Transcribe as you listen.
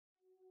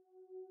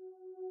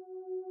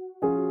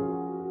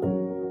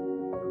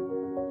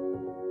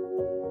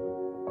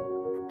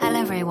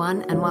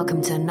everyone, and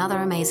welcome to another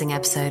amazing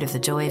episode of The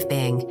Joy of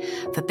Being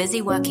for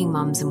busy working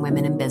mums and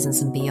women in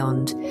business and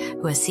beyond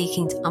who are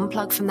seeking to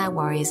unplug from their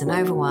worries and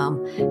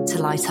overwhelm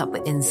to light up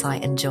with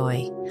insight and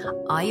joy.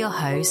 I, your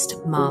host,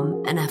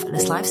 mum, and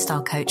effortless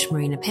lifestyle coach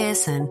Marina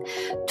Pearson,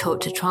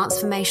 talk to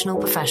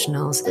transformational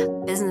professionals,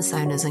 business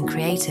owners, and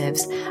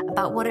creatives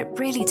about what it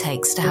really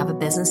takes to have a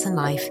business and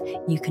life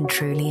you can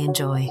truly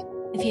enjoy.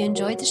 If you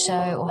enjoyed the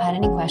show or had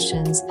any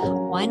questions,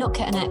 why not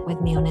connect with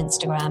me on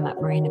Instagram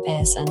at Marina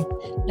Pearson?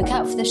 Look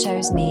out for the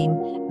show's meme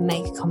and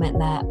make a comment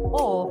there,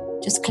 or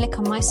just click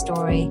on my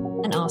story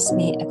and ask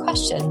me a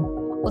question.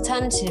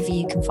 Alternatively,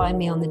 you can find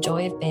me on the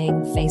Joy of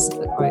Being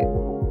Facebook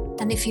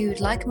group. And if you would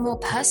like a more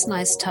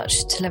personalized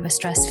touch to live a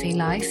stress-free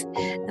life,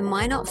 then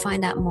why not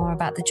find out more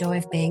about the Joy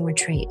of Being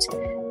retreat,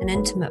 an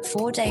intimate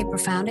 4-day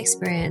profound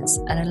experience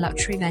at a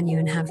luxury venue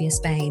in Javier,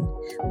 Spain,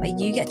 where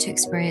you get to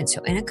experience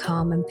your inner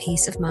calm and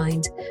peace of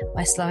mind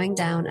by slowing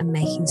down and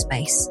making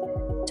space.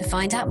 To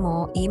find out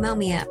more, email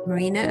me at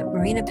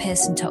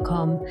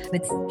marina@marinapearson.com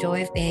with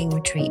Joy of Being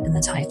retreat in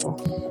the title.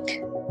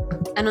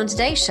 And on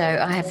today's show,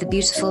 I have the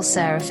beautiful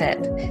Sarah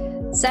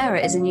Phipp.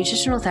 Sarah is a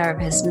nutritional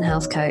therapist and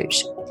health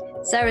coach.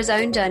 Sarah's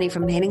own journey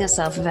from healing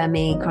herself of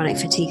ME, chronic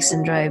fatigue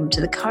syndrome,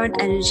 to the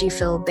current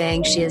energy-filled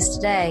being she is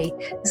today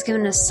has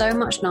given us so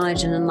much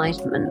knowledge and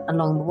enlightenment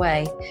along the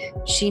way.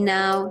 She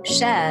now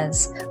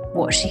shares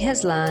what she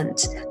has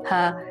learned,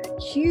 her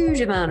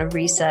huge amount of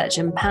research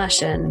and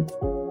passion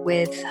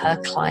with her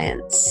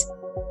clients.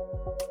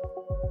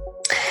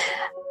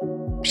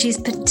 She's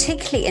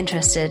particularly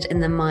interested in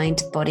the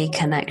mind-body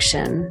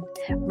connection,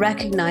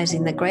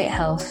 recognizing that great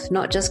health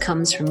not just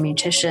comes from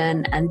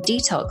nutrition and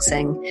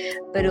detoxing,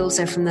 but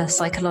also from the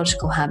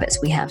psychological habits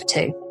we have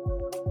too.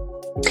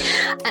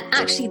 And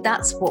actually,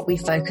 that's what we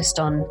focused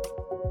on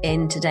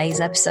in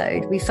today's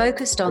episode. We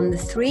focused on the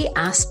 3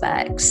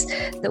 aspects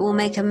that will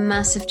make a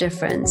massive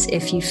difference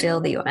if you feel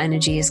that your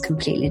energy is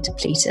completely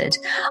depleted.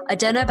 I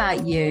don't know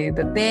about you,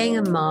 but being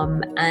a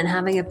mum and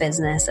having a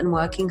business and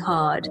working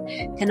hard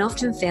can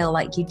often feel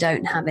like you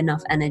don't have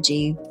enough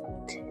energy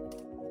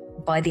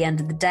by the end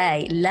of the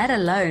day, let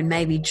alone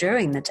maybe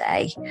during the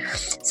day.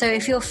 So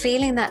if you're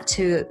feeling that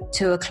 2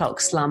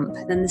 o'clock slump,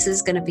 then this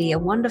is going to be a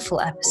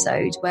wonderful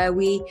episode where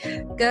we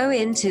go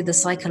into the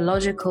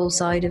psychological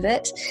side of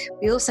it.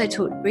 We also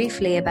talked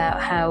briefly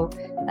about how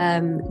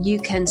you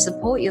can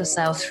support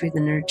yourself through the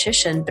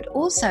nutrition, but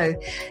also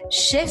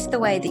shift the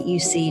way that you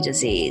see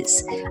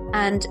disease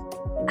and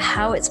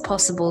how it's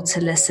possible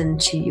to listen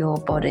to your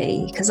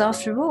body. Because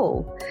after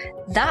all,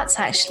 that's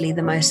actually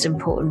the most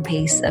important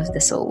piece of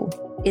this all.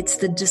 It's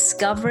the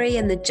discovery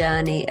and the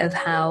journey of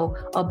how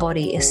our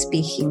body is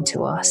speaking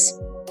to us.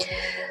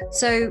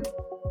 So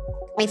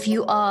if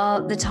you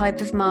are the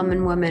type of mum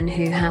and woman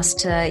who has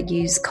to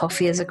use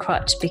coffee as a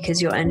crutch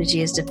because your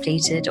energy is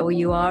depleted, or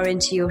you are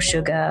into your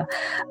sugar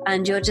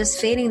and you're just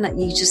feeling that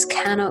you just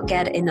cannot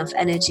get enough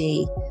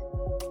energy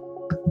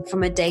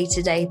from a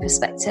day-to-day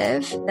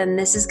perspective, then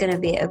this is going to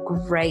be a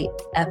great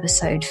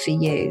episode for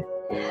you.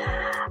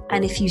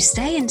 And if you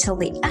stay until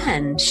the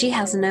end, she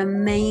has an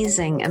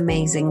amazing,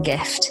 amazing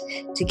gift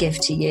to give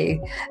to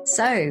you.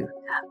 So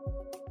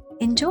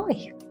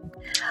enjoy.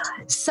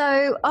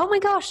 So, oh my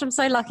gosh, I'm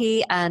so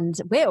lucky. And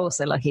we're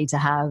also lucky to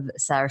have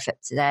Sarah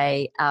Phipp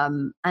today.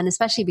 And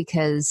especially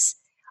because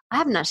I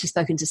haven't actually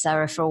spoken to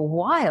Sarah for a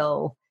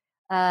while,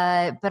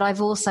 but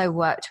I've also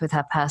worked with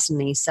her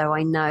personally. So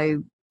I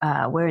know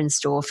we're in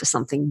store for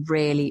something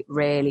really,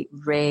 really,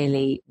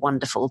 really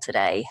wonderful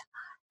today.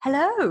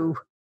 Hello.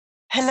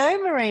 Hello,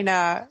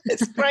 Marina.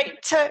 It's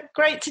great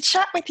to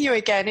chat with you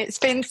again. It's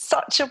been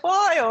such a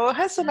while,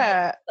 hasn't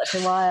it?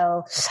 Such a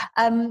while.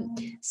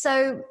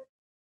 So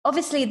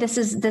obviously this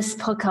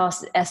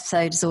podcast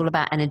episode is all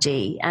about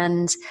energy,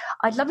 and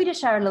I'd love you to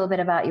share a little bit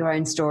about your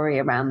own story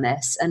around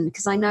this. And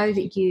because I know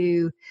that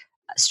you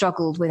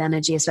struggled with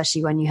energy,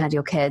 especially when you had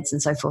your kids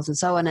and so forth and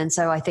so on. And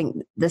so I think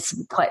this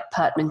is quite a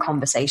pertinent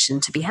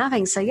conversation to be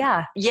having. So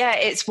yeah. Yeah,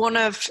 it's one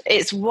of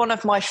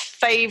my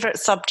favorite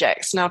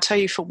subjects, and I'll tell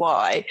you for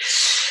why.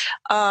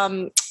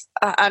 And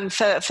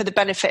for the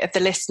benefit of the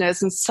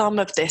listeners, and some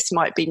of this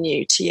might be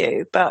new to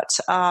you, but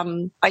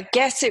I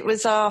guess it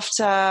was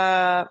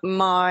after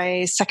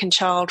my second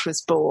child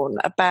was born,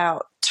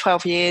 about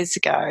 12 years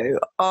ago,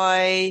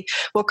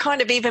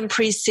 kind of even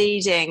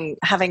preceding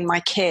having my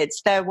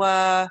kids, there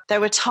were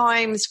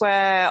times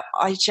where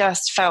I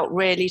just felt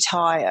really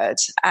tired,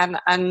 and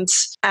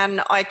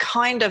I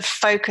kind of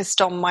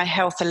focused on my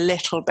health a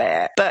little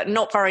bit, but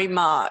not very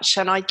much.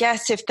 And I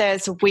guess if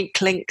there's a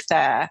weak link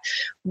there,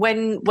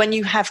 when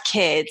you have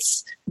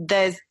kids,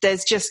 there's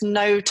just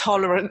no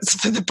tolerance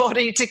for the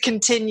body to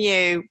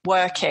continue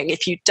working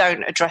if you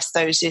don't address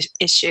those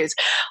issues.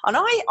 And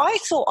I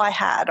thought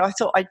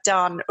I'd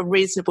done a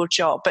reasonable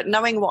job, but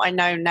knowing what I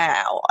know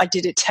now, I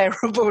did a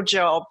terrible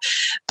job.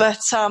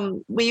 But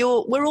we're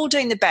all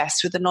doing the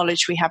best with the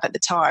knowledge we have at the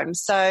time.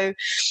 So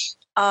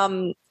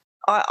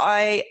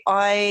I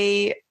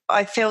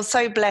I feel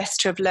so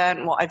blessed to have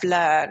learned what I've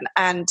learned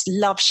and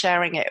love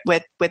sharing it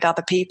with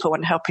other people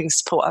and helping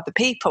support other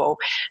people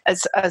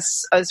as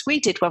we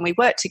did when we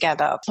worked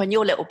together when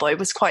your little boy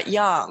was quite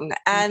young.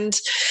 And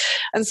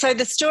so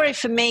the story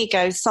for me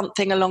goes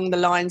something along the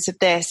lines of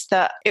this,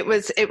 that it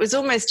was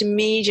almost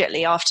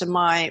immediately after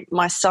my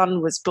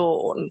son was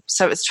born.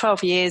 So it was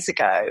 12 years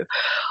ago.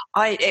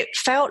 It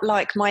felt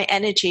like my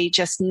energy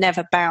just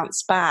never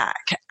bounced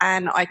back,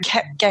 and I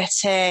kept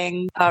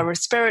getting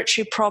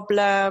respiratory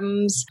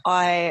problems.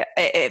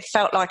 It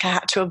felt like I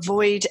had to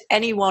avoid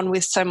anyone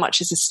with so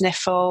much as a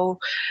sniffle.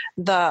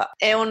 The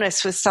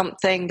illness was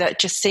something that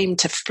just seemed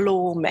to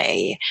floor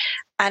me.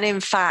 And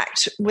in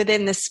fact,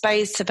 within the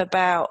space of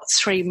about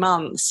 3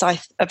 months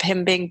of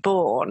him being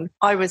born,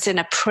 I was in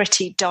a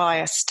pretty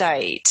dire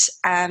state.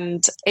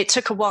 And it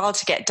took a while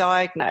to get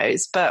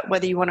diagnosed, but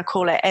whether you want to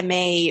call it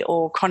ME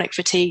or chronic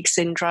fatigue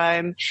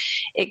syndrome,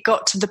 it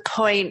got to the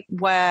point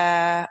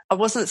where I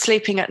wasn't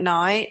sleeping at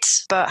night,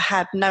 but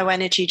had no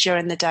energy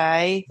during the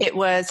day.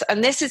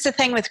 And this is the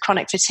thing with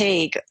chronic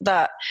fatigue,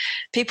 that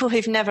people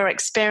who've never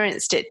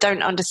experienced it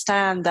don't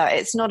understand that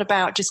it's not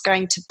about just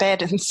going to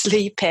bed and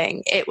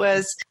sleeping.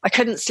 I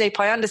couldn't sleep.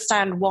 I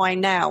understand why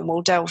now, and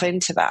we'll delve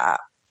into that.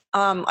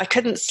 I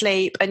couldn't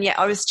sleep, and yet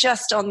I was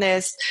just on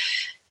this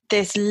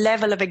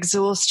level of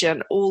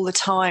exhaustion all the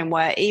time,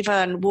 where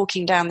even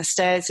walking down the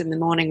stairs in the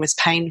morning was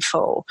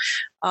painful.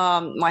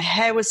 My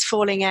hair was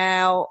falling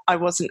out. I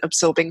wasn't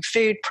absorbing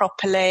food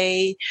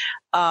properly.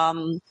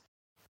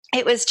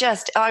 It was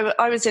just,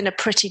 I was in a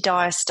pretty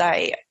dire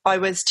state. I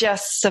was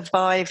just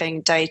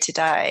surviving day to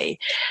day.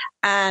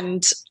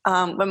 And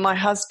when my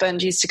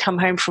husband used to come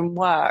home from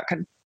work,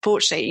 and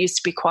fortunately, it used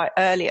to be quite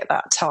early at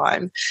that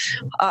time.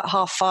 At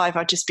 5:30,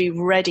 I'd just be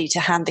ready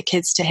to hand the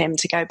kids to him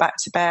to go back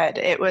to bed.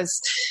 It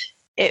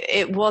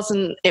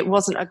wasn't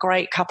a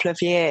great couple of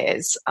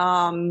years,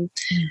 and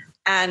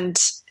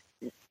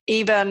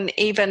even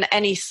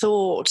any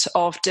thought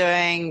of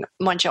doing,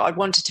 mind you, I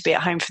wanted to be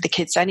at home for the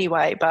kids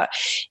anyway, but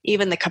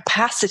even the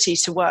capacity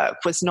to work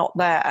was not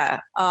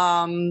there.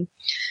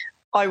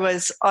 I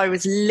was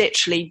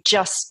literally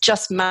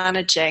just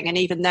managing, and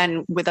even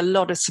then with a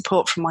lot of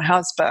support from my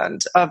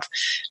husband, of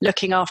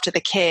looking after the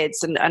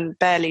kids and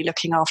barely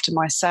looking after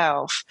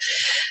myself.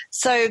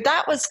 So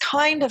that was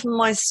kind of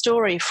my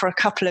story for a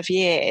couple of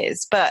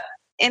years. But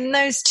in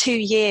those 2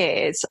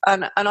 years,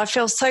 and I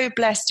feel so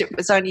blessed it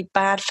was only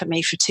bad for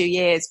me for 2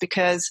 years,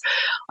 because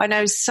I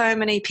know so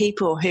many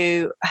people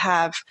who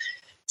have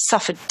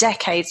suffered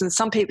decades, and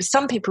some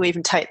people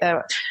even take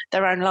their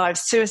own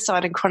lives.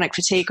 Suicide and chronic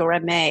fatigue, or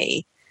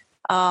ME,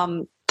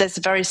 there's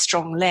a very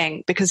strong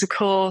link, because of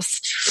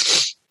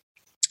course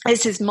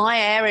this is my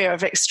area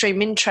of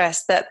extreme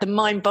interest, that the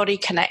mind-body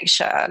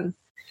connection,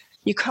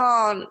 you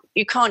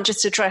can't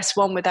just address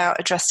one without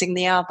addressing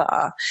the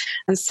other.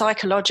 And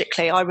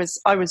psychologically, I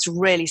was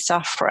really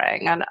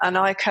suffering, and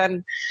I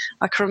can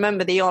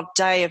remember the odd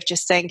day of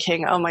just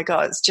thinking, oh my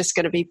God, it's just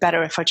going to be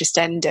better if I just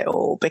end it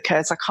all,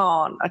 because I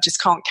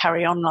just can't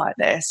carry on like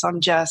this.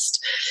 I'm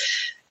just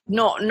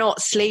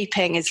not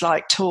sleeping is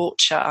like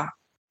torture,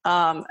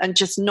 and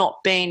just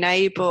not being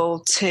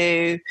able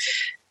to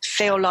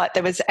feel like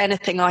there was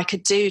anything I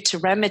could do to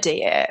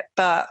remedy it.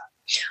 But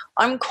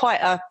I'm quite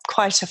a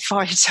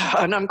fighter,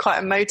 and I'm quite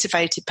a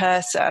motivated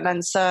person.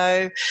 And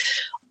so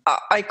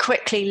I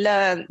quickly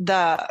learned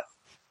that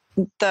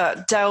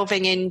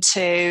delving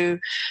into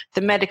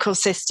the medical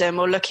system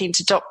or looking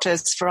to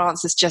doctors for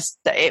answers,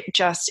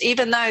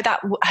 even though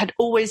that had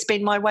always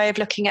been my way of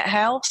looking at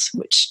health,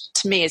 which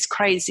to me is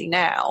crazy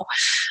now,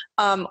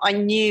 I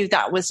knew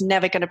that was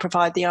never going to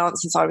provide the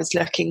answers I was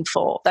looking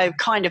for. They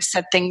kind of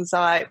said things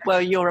like,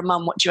 well, you're a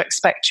mum, what do you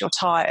expect? You're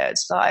tired.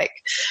 Like,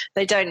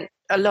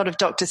 a lot of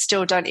doctors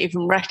still don't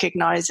even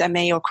recognize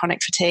ME or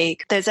chronic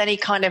fatigue. There's any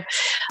kind of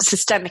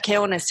systemic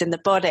illness in the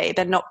body,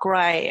 they're not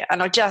great.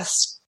 And I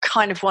just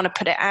kind of want to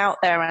put it out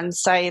there and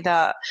say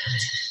that,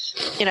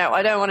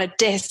 I don't want to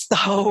diss the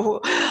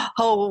whole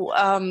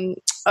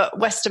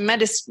Western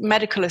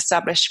medical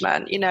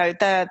establishment.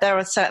 There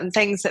are certain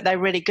things that they're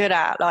really good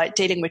at, like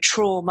dealing with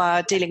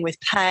trauma, dealing with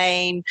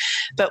pain.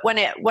 But when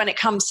it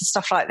comes to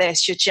stuff like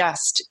this,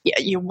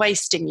 you're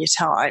wasting your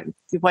time.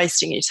 You're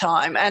wasting your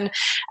time. And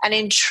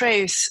in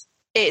truth,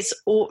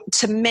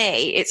 to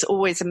me, it's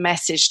always a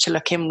message to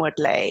look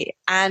inwardly.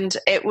 And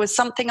it was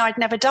something I'd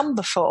never done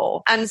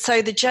before. And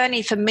so the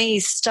journey for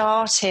me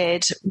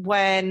started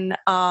when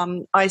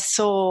I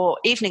saw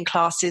evening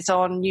classes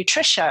on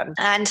nutrition.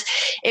 And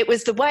it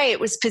was the way it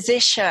was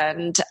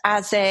positioned,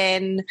 as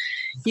in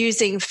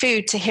using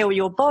food to heal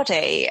your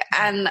body.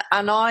 And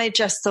I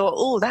just thought,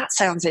 oh, that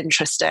sounds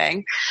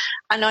interesting.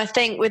 And I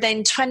think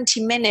within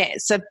 20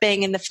 minutes of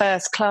being in the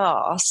first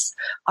class,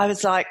 I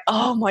was like,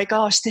 oh my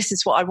gosh, this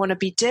is what I want to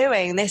be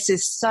doing. This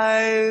is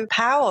so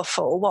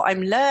powerful, what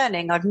I'm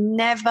learning. I'd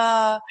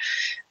never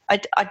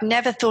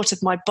thought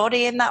of my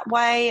body in that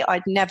way.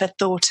 I'd never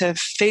thought of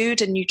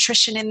food and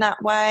nutrition in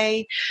that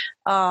way.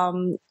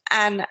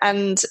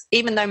 And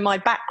even though my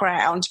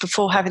background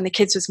before having the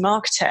kids was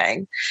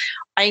marketing,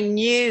 I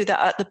knew that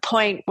at the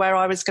point where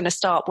I was going to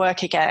start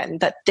work again,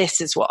 that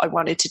this is what I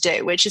wanted to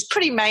do, which is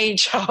pretty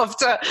major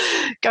after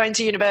going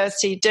to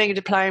university, doing a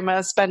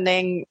diploma,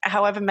 spending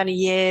however many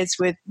years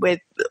with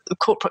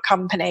corporate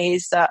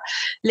companies, that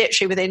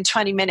literally within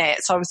 20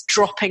 minutes, I was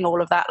dropping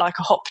all of that like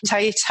a hot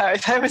potato.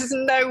 There was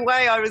no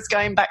way I was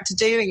going back to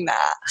doing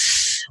that.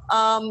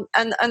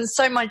 And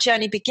so my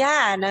journey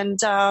began, and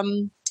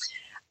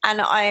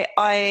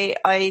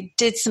I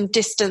did some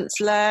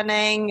distance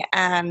learning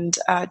and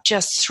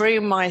just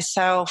threw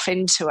myself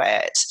into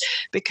it,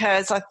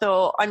 because I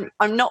thought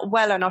I'm not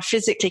well and I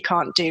physically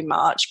can't do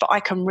much, but I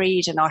can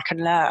read and I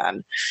can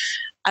learn.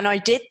 And I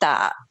did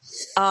that,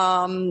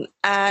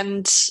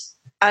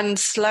 and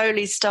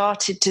slowly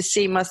started to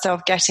see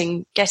myself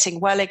getting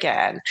well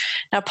again.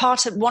 Now,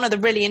 one of the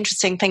really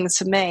interesting things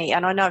for me,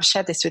 and I know I've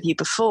shared this with you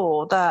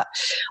before, that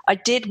I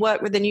did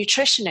work with a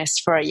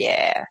nutritionist for a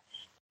year,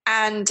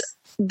 and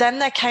then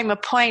there came a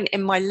point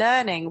in my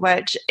learning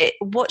where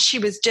what she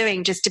was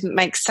doing just didn't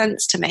make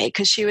sense to me,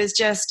 because she was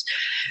just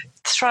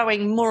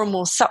throwing more and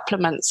more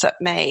supplements at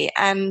me,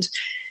 and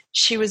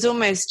she was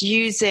almost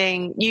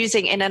using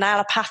in an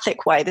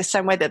allopathic way, the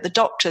same way that the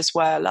doctors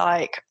were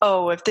like,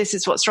 oh, if this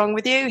is what's wrong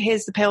with you,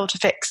 here's the pill to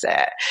fix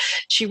it.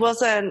 She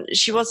wasn't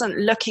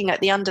looking at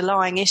the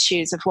underlying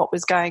issues of what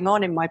was going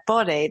on in my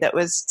body that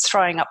was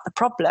throwing up the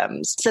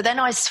problems. So then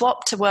I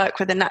swapped to work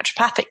with a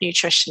naturopathic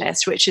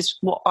nutritionist, which is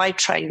what I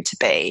trained to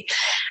be.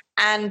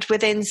 And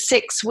within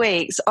 6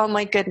 weeks, oh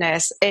my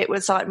goodness, it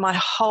was like my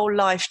whole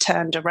life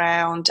turned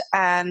around.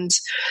 And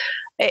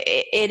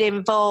it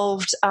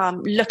involved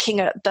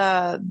looking at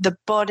the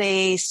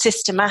body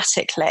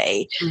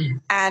systematically,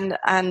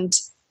 and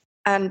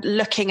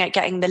looking at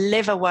getting the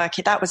liver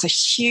working. That was a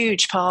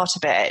huge part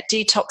of it.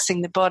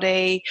 Detoxing the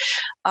body,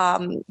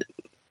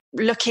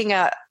 looking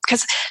at,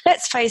 because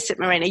let's face it,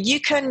 Marina, you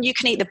can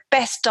eat the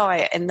best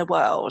diet in the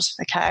world,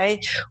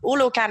 okay?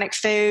 All organic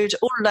food,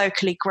 all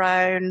locally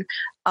grown,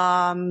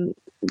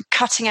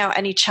 cutting out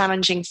any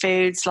challenging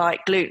foods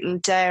like gluten,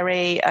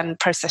 dairy, and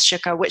processed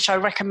sugar, which I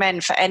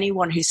recommend for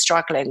anyone who's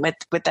struggling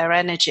with their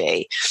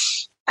energy.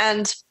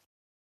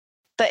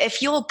 But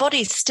if your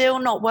body's still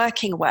not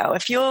working well,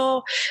 if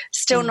you're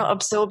still not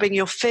absorbing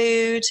your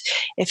food,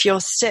 if your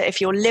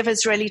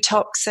liver's really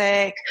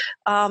toxic,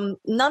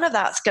 none of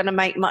that's going to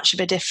make much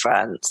of a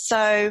difference.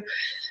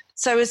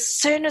 So as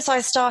soon as I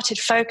started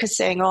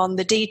focusing on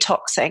the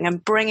detoxing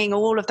and bringing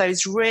all of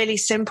those really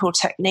simple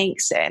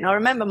techniques in, I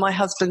remember my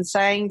husband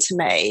saying to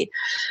me,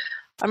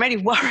 I'm really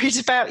worried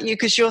about you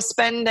because you're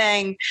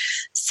spending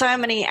so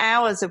many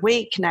hours a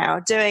week now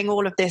doing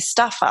all of this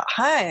stuff at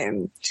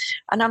home.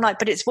 And I'm like,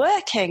 but it's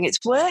working.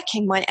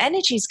 My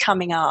energy's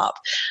coming up.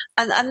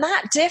 And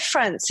that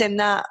difference in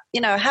that,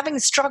 having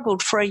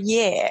struggled for a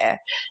year,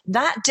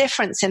 that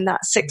difference in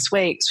that 6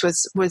 weeks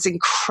was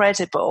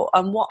incredible.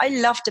 And what I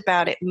loved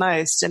about it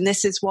most, and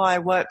this is why I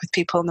work with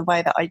people in the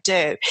way that I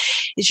do,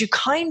 is you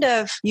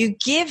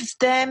give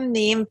them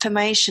the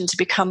information to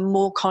become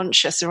more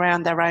conscious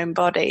around their own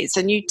bodies.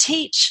 And you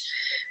teach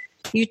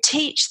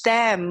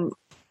them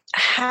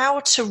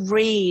how to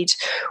read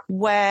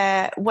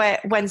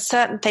when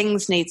certain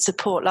things need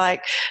support.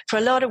 Like for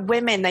a lot of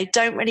women, they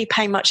don't really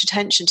pay much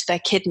attention to their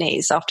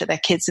kidneys after their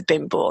kids have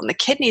been born. The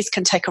kidneys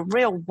can take a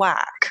real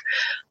whack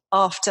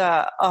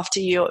after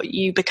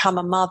you become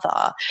a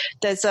mother.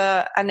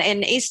 And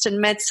in Eastern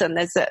medicine,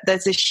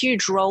 there's a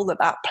huge role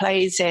that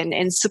plays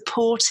in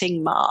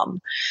supporting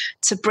mum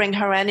to bring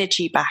her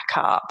energy back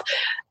up.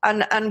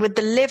 And with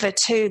the liver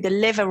too, the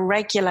liver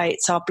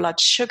regulates our blood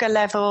sugar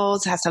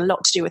levels, has a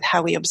lot to do with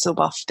how we absorb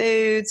our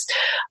foods.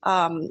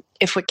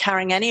 If we're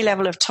carrying any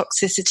level of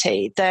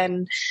toxicity,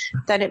 then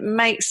it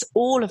makes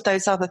all of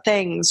those other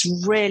things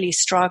really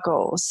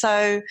struggle.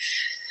 So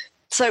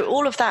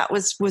all of that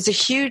was a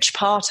huge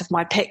part of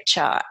my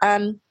picture.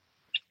 And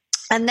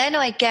then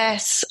I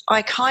guess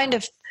I kind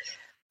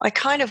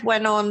of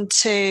went on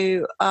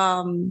to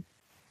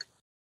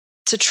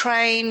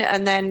train,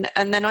 and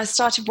then I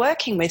started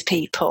working with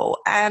people,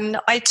 and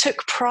I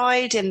took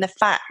pride in the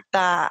fact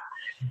that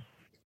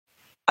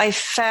I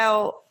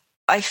felt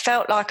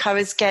like I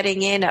was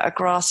getting in at a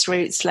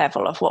grassroots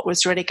level of what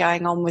was really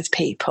going on with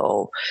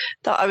people,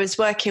 that I was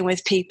working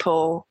with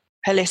people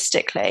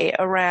holistically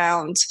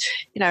around,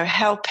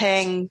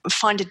 helping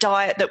find a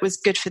diet that was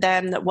good for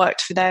them, that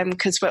worked for them,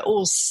 because we're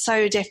all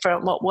so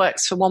different. What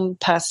works for one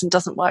person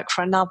doesn't work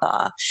for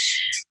another,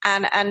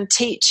 and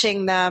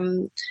teaching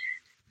them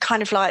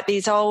kind of like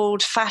these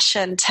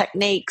old-fashioned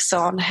techniques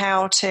on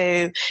how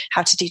to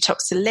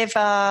detox the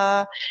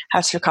liver,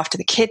 how to look after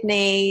the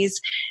kidneys,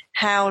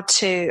 how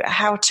to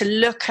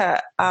look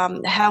at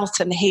health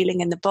and healing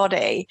in the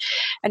body.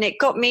 And it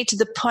got me to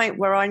the point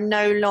where I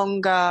no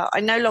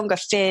longer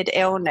feared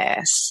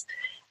illness.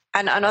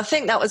 And I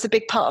think that was a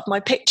big part of my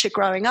picture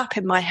growing up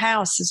in my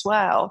house as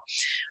well.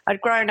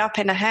 I'd grown up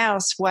in a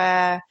house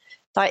where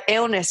like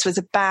illness was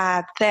a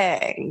bad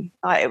thing.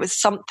 Like, it was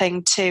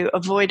something to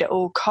avoid at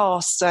all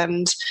costs.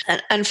 And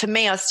for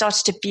me, I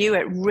started to view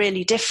it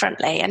really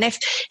differently. And if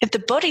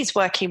the body's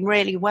working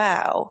really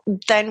well,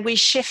 then we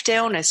shift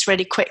illness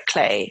really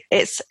quickly.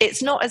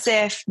 It's not as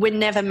if we're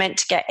never meant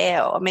to get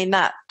ill. I mean,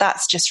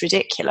 that's just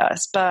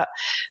ridiculous. But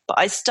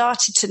I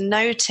started to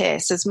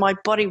notice as my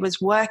body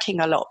was working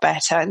a lot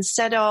better,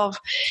 instead of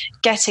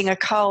getting a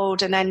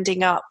cold and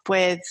ending up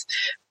with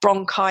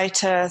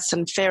bronchitis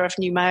and fear of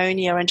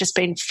pneumonia and just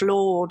being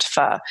floored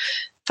for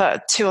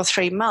 2 or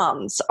 3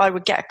 months, I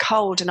would get a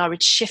cold and I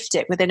would shift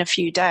it within a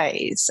few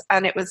days.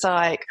 And it was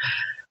like,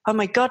 oh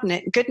my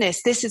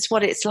goodness, this is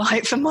what it's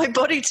like for my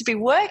body to be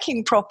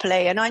working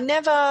properly. And I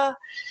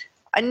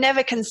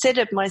never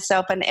considered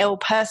myself an ill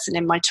person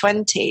in my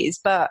 20s,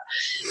 but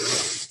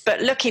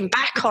looking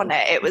back on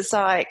it, it was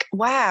like,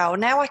 wow,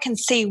 now I can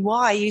see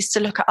why I used to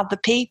look at other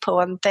people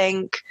and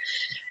think,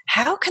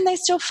 how can they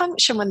still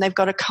function when they've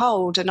got a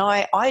cold? And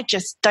I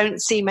just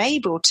don't seem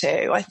able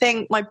to. I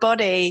think my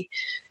body,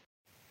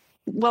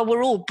 well,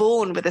 we're all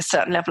born with a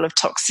certain level of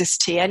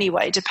toxicity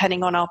anyway,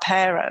 depending on our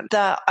parent,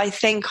 that I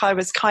think I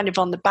was kind of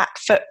on the back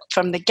foot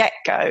from the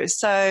get-go.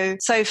 So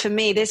for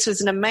me, this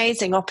was an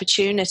amazing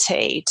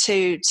opportunity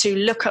to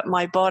look at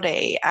my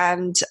body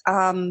and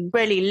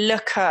really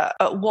look at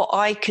what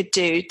I could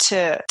do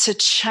to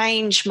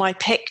change my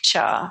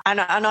picture.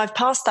 And I've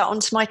passed that on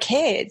to my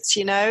kids.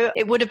 You know,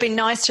 it would have been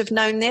nice to have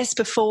known this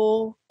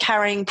before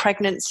carrying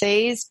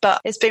pregnancies, but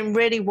it's been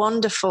really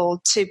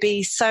wonderful to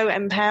be so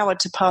empowered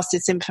to pass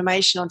this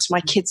information on to my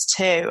kids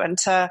too, and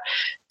to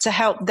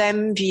help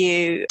them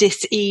view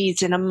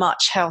disease in a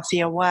much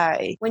healthier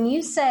way. When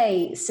you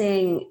say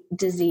seeing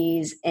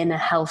disease in a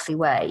healthy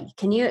way,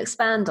 can you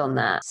expand on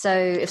that? So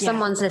if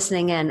someone's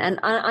listening in, and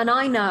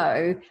I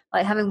know,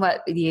 like, having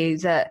worked with you,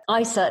 that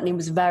I certainly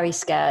was very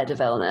scared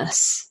of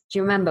illness. Do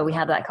you remember we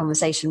had that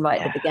conversation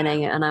right at the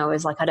beginning? And I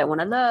was like, I don't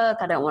want to look.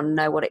 I don't want to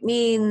know what it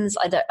means.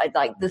 I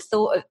like the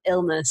thought of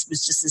illness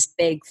was just this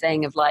big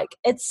thing of like,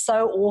 it's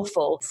so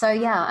awful. So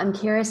yeah, I'm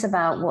curious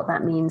about what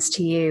that means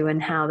to you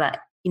and how that,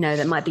 you know,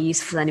 that might be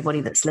useful to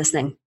anybody that's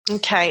listening.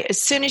 Okay, as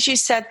soon as you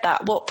said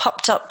that, what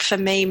popped up for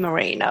me,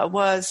 Marina,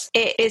 was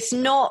it's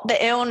not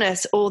the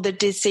illness or the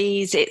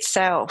disease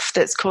itself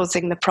that's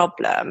causing the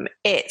problem.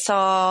 It's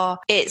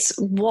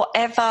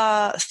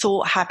whatever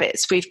thought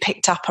habits we've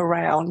picked up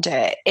around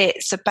it.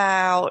 It's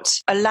about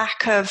a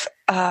lack of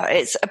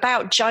it's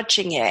about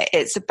judging it.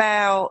 It's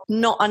about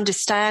not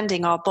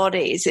understanding our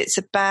bodies. It's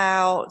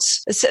about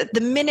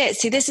the minute,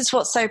 see, this is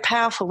what's so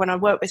powerful when I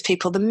work with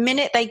people. The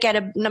minute they get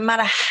no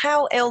matter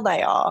how ill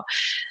they are,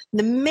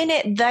 the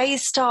minute they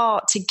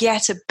start to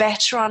get a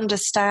better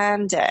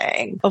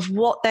understanding of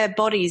what their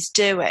body's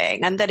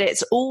doing and that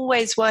it's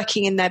always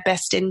working in their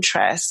best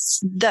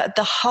interests, that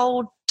the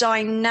whole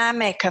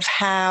dynamic of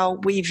how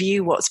we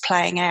view what's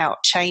playing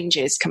out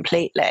changes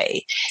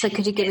completely. So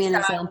could you give me an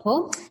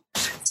example?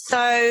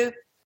 So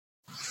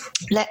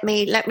let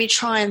me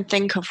try and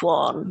think of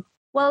one.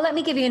 Well, let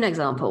me give you an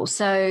example.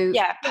 So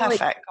yeah,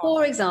 perfect.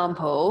 For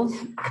example,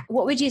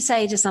 what would you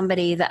say to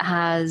somebody that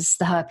has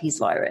the herpes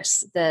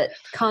virus, that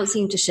can't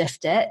seem to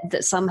shift it,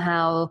 that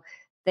somehow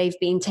they've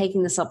been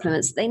taking the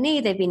supplements they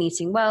need, they've been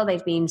eating well,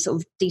 they've been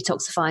sort of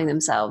detoxifying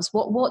themselves?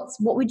 What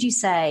would you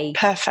say?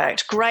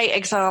 Perfect. Great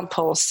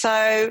example.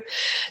 So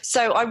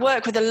I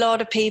work with a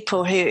lot of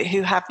people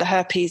who have the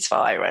herpes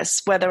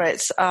virus, whether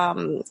it's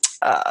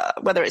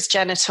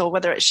genital,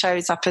 whether it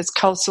shows up as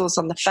cold sores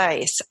on the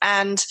face.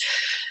 And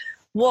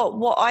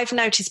what I've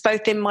noticed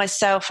both in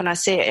myself and I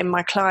see it in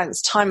my clients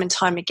time and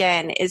time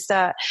again is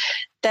that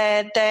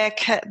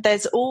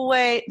there's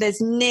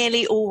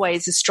nearly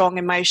always a strong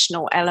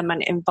emotional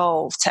element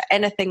involved to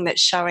anything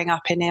that's showing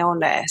up in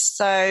illness.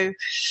 So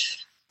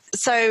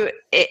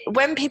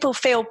when people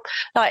feel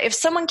like, if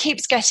someone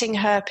keeps getting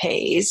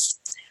herpes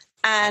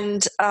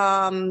and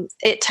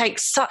it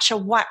takes such a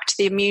whack to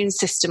the immune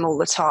system all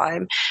the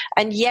time,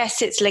 and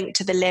yes, it's linked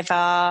to the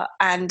liver,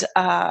 and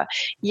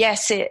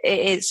yes,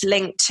 it's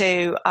linked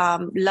to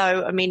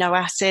low amino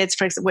acids,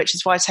 for example, which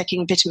is why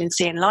taking vitamin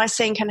C and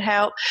lysine can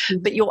help.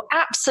 But you're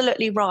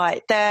absolutely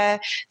right.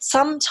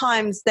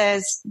 Sometimes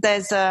there's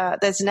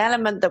an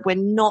element that we're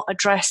not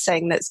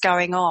addressing that's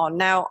going on.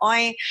 Now,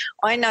 I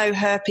know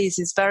herpes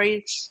is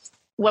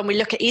when we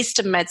look at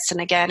Eastern medicine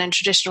again and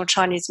traditional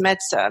Chinese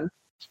medicine,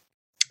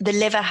 the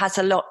liver has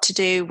a lot to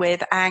do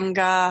with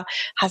anger,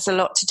 has a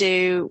lot to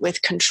do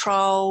with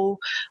control,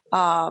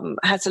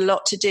 has a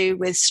lot to do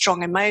with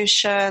strong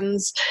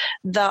emotions,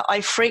 that I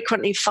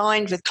frequently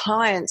find with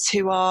clients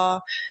who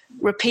are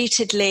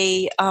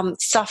repeatedly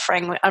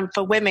suffering. And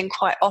for women,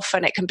 quite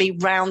often it can be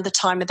round the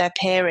time of their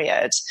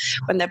period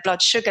when their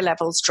blood sugar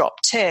levels drop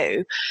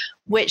too,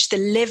 which the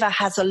liver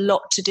has a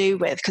lot to do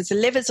with, because the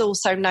liver is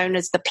also known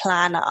as the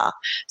planner.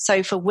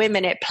 So for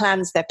women, it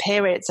plans their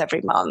periods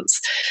every month.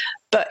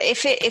 But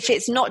if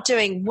it's not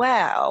doing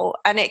well,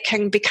 and it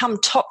can become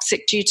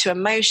toxic due to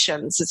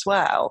emotions as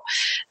well,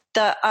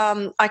 that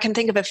I can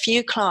think of a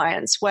few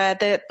clients where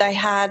they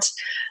had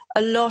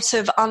a lot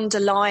of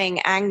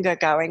underlying anger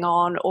going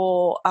on,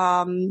 or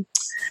I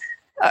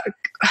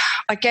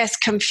guess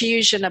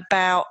confusion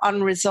about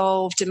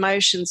unresolved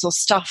emotions or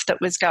stuff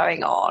that was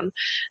going on,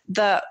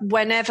 that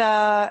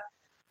whenever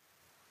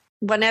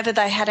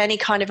they had any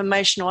kind of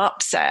emotional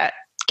upset,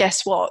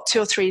 guess what?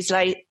 2 or 3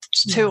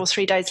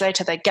 days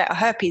later, they'd get a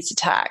herpes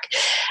attack.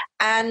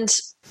 And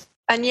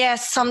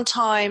yes,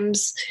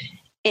 sometimes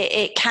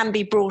it can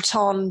be brought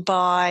on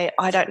by,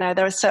 I don't know,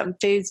 there are certain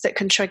foods that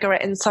can trigger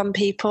it in some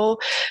people.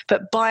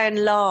 But by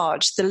and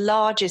large, the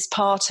largest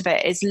part of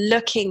it is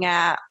looking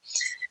at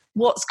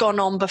what's gone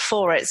on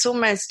before. It's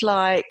almost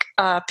like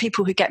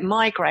people who get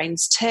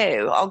migraines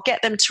too. I'll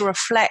get them to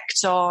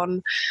reflect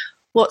on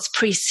what's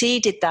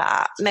preceded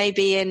that,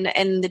 maybe in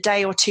the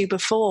day or two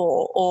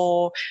before.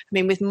 Or, I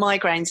mean, with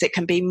migraines, it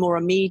can be more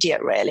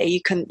immediate, really.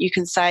 You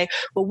can say,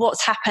 well, what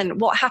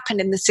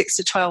happened in the 6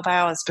 to 12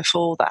 hours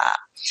before that?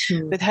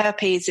 With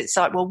herpes, it's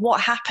like, well,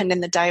 what happened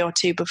in the day or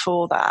two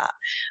before that?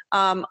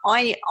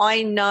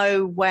 I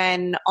know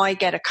when I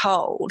get a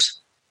cold,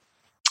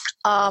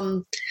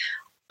 I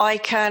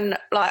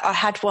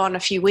had one a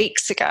few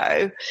weeks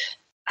ago,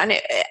 and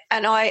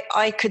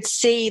I could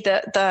see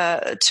that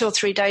the 2 or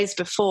 3 days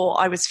before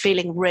I was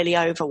feeling really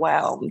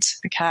overwhelmed.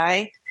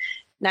 Okay.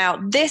 Now,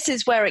 this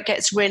is where it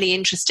gets really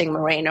interesting,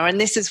 Marina,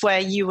 and this is where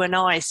you and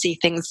I see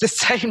things the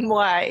same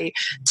way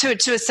to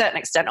a certain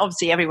extent.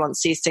 Obviously, everyone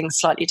sees things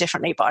slightly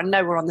differently, but I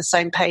know we're on the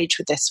same page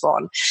with this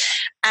one.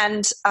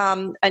 And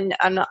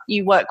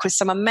you work with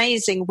some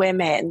amazing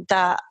women.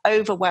 That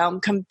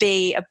overwhelm can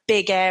be a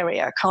big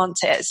area, can't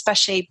it?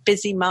 Especially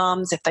busy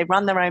mums, if they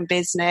run their own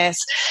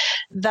business,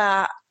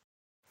 that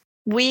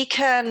we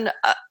can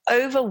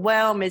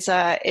overwhelm is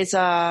a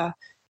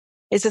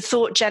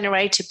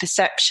thought-generated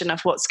perception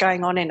of what's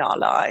going on in our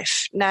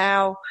life.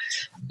 Now,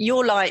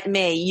 you're like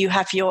me. You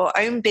have your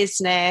own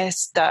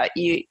business that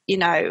you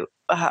know,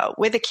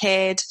 with a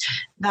kid,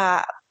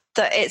 that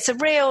it's a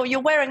real, you're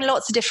wearing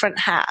lots of different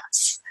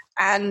hats.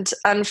 And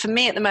for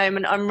me at the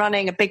moment, I'm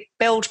running a big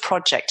build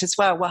project as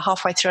well. We're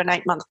halfway through an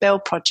 8-month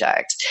build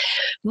project.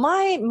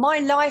 My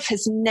life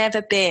has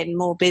never been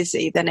more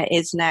busy than it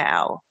is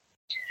now.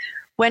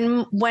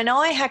 When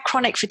I had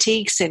chronic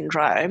fatigue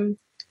syndrome,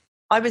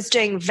 I was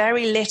doing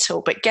very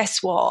little, but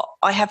guess what?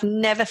 I have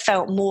never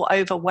felt more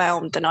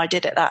overwhelmed than I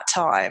did at that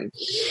time.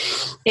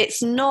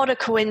 It's not a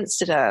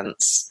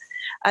coincidence.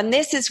 And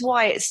this is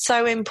why it's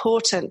so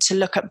important to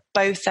look at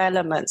both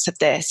elements of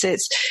this.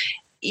 It's,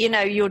 you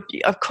know,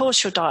 of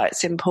course your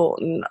diet's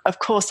important. Of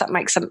course that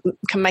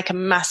can make a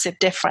massive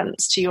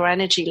difference to your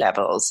energy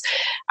levels.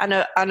 And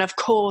of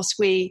course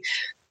we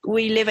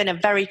live in a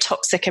very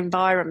toxic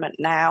environment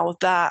now,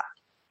 that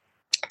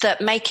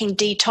making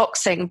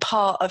detoxing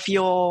part of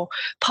your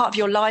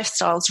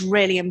lifestyle is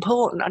really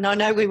important. And I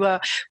know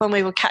when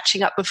we were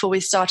catching up before we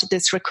started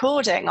this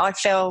recording, I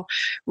feel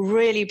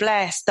really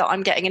blessed that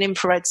I'm getting an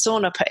infrared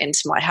sauna put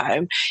into my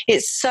home.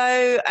 It's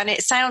so, and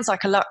it sounds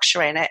like a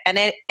luxury, and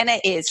it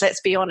is,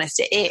 let's be honest,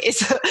 it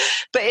is.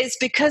 But it's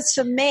because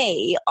for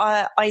me,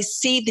 I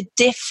see the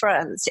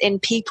difference in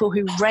people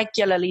who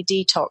regularly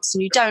detox,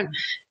 and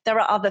there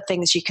are other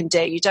things you can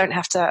do. You don't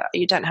have to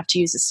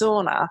use a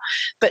sauna.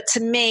 But to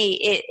me,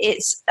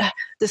 it's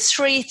the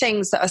 3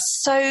 things that are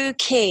so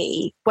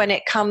key when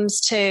it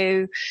comes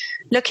to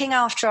looking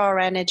after our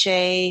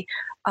energy,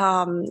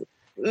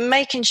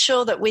 making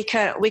sure that we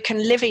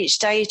can live each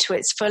day to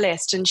its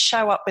fullest and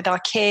show up with our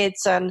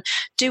kids and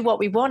do what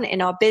we want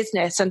in our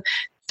business. And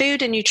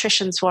food and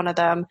nutrition is one of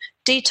them.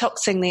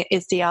 Detoxing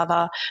is the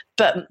other.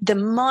 But the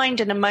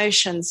mind and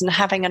emotions and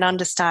having an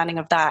understanding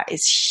of that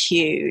is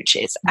huge.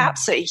 It's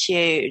absolutely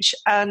huge.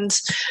 And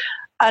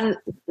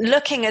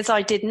looking as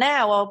I did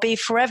now, I'll be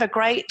forever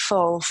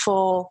grateful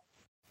for,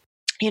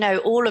 you know,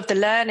 all of the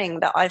learning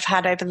that I've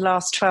had over the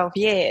last 12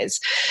 years.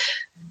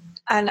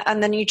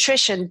 And the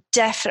nutrition,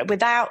 definitely,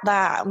 without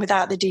that and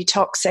without the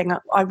detoxing,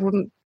 I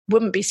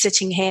wouldn't be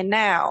sitting here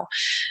now.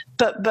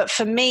 But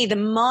for me, the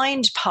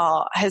mind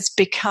part has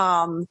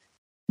become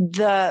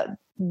the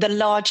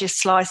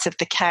largest slice of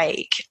the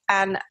cake.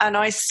 And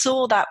I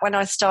saw that when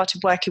I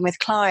started working with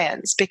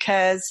clients,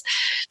 because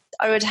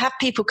I would have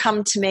people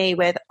come to me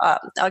with,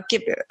 I'll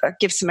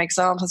give some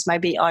examples,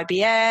 maybe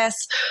IBS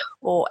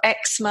or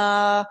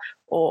eczema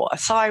or a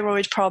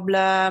thyroid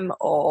problem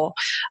or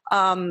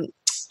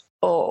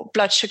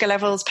blood sugar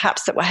levels,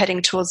 perhaps that were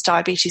heading towards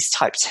diabetes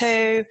type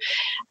 2.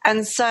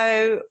 And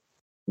so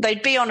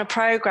they'd be on a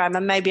program,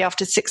 and maybe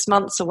after 6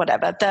 months or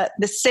whatever,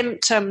 the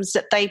symptoms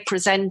that they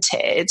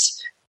presented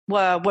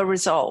were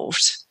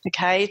resolved.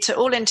 Okay. To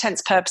all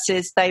intents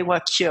purposes, they were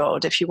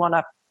cured, if you want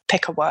to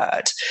pick a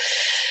word.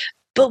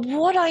 But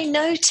what I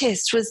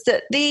noticed was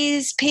that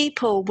these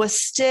people were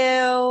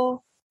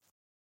still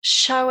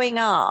showing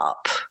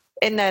up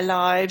in their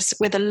lives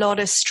with a lot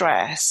of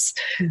stress,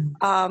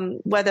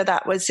 whether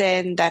that was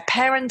in their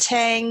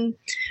parenting,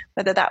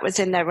 whether that was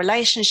in their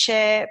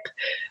relationship,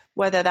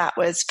 whether that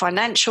was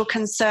financial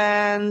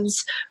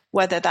concerns,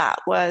 whether that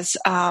was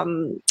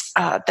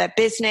their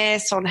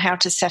business, on how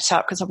to set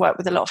up, because I work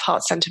with a lot of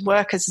heart-centered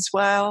workers as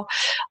well,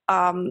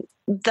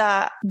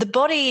 that the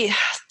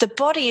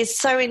body is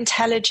so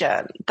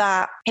intelligent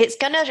that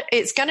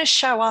it's gonna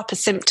show up a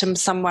symptom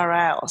somewhere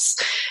else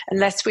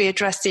unless we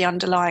address the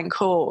underlying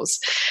cause.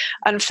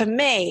 And for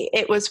me,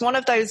 it was one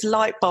of those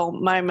light bulb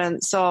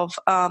moments of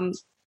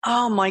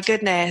oh my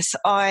goodness,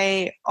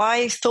 I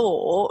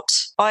thought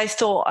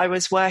I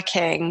was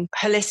working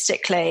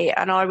holistically,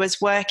 and I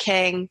was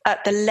working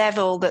at the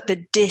level that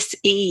the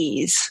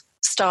dis-ease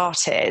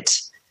started.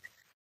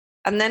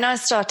 And then I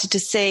started to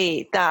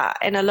see that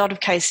in a lot of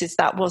cases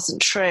that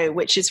wasn't true,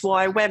 which is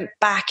why I went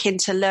back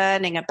into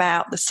learning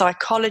about the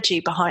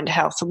psychology behind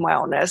health and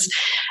wellness,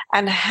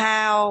 and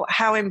how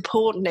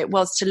important it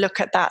was to look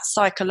at that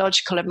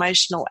psychological,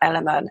 emotional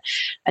element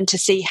and to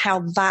see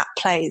how that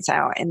plays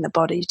out in the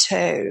body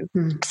too.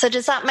 So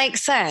does that make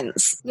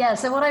sense? Yeah.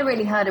 So what I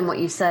really heard in what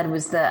you said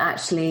was that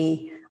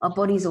actually our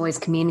body's always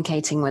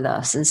communicating with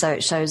us. And so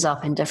it shows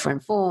up in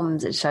different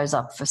forms. It shows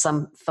up for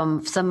some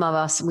of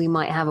us, we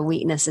might have a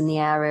weakness in the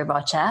area of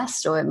our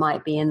chest, or it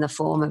might be in the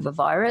form of a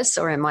virus,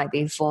 or it might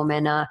be form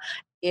in a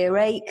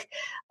earache.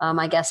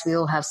 I guess we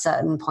all have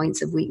certain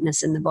points of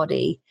weakness in the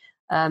body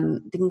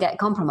that can get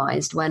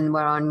compromised when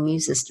our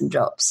immune system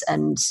drops.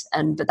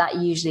 But that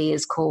usually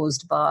is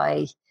caused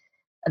by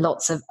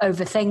lots of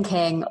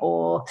overthinking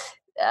or,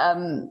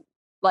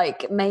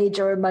 like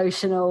major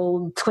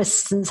emotional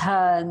twists and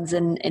turns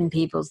in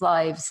people's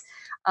lives.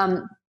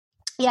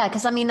 Yeah,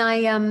 because I mean,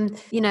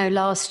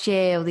 last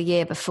year or the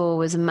year before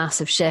was a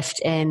massive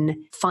shift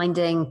in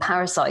finding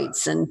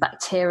parasites and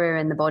bacteria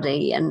in the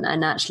body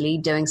and actually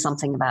doing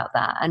something about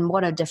that. And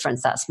what a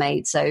difference that's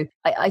made. So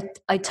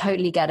I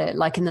totally get it.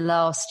 Like in the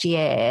last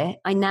year,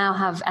 I now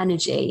have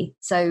energy.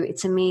 So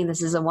to me,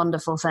 this is a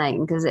wonderful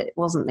thing, because it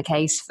wasn't the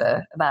case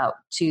for about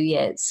 2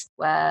 years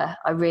where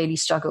I really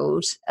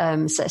struggled,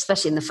 so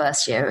especially in the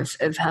first year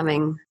of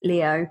having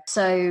Leo.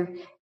 So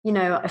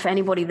if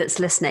anybody that's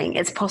listening,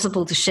 it's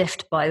possible to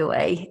shift, by the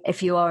way,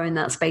 if you are in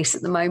that space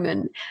at the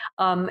moment.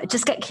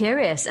 Just get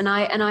curious.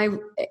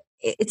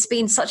 It's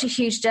been such a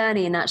huge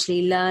journey in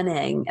actually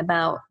learning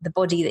about the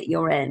body that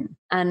you're in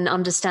and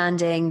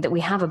understanding that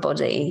we have a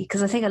body.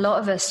 Because I think a lot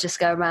of us just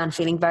go around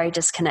feeling very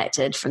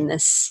disconnected from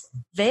this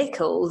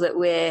vehicle that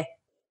we're,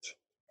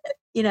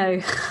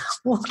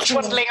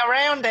 waddling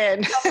around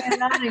in.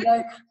 And go,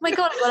 oh my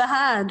God, I've got a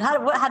hand.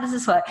 How does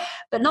this work?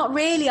 But not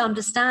really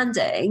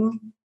understanding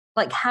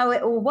like how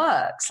it all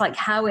works, like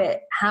how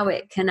it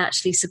can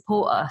actually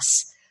support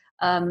us,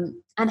 and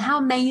how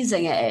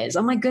amazing it is.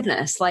 Oh my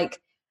goodness.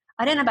 Like,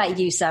 I don't know about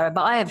you, Sarah,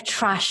 but I have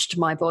trashed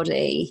my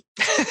body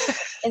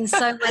in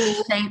so many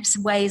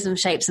ways and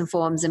shapes and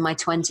forms in my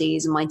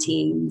 20s and my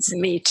teens.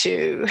 Me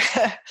too.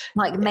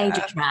 Like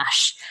major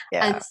trash.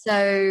 Yeah. And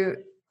so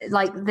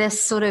like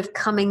this sort of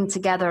coming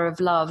together of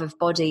love of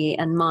body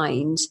and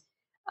mind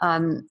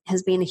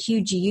has been a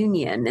huge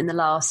union in the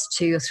last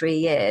 2 or 3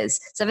 years.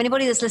 So if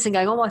anybody that's listening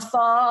going, oh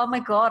my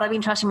God, I've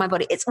been trashing my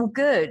body, it's all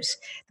good.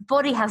 The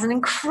body has an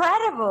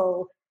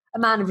incredible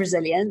amount of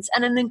resilience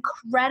and an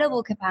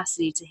incredible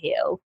capacity to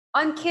heal.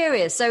 I'm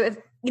curious. So if,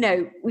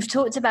 we've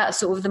talked about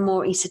sort of the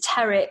more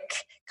esoteric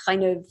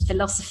kind of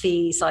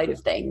philosophy side of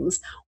things.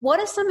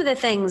 What are some of the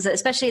things that,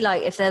 especially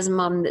like if there's a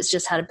mum that's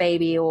just had a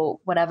baby or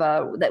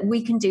whatever, that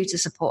we can do to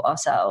support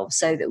ourselves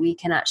so that we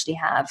can actually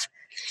have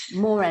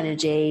more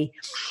energy?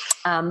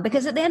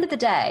 Because at the end of the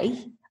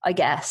day, I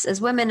guess,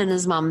 as women and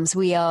as mums,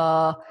 we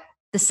are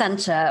the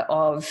center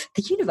of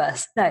the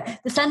universe. No,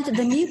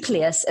 the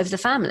nucleus of the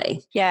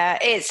family. Yeah,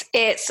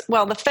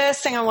 well, the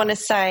first thing I want to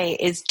say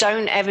is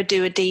don't ever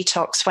do a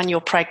detox when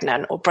you're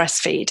pregnant or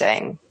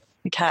breastfeeding.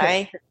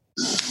 Okay.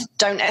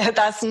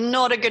 That's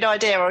not a good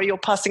idea, or you're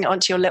passing it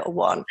on to your little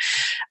one.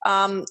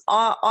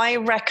 I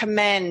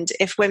recommend,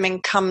 if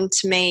women come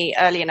to me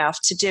early enough,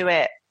 to do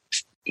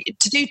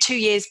 2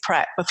 years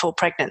prep before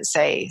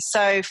pregnancy.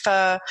 So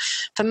for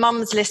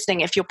mums listening,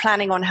 if you're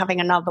planning on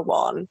having another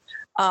one,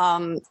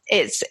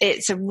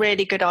 it's a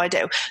really good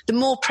idea. The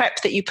more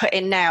prep that you put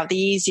in now, the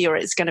easier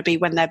it's going to be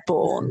when they're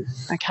born.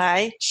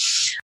 Okay.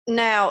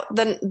 Now,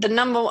 the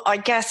number, I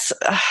guess,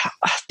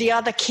 the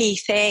other key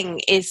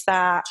thing is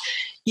that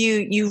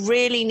you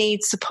really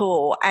need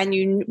support, and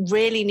you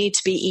really need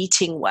to be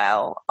eating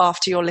well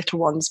after your little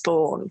one's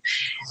born.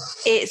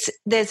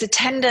 There's a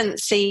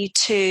tendency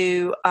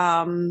to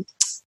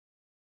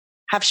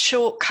have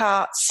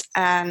shortcuts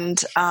and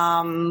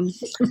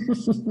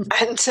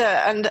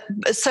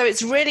so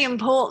it's really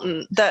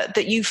important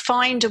that you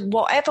find,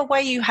 whatever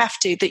way you have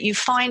to, that you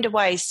find a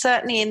way,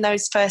 certainly in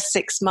those first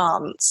 6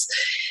 months,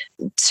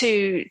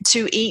 to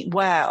eat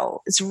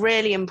well. It's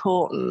really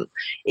important,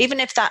 even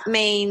if that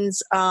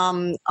means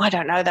I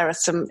don't know, there are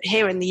some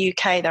here in the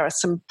UK, there are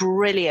some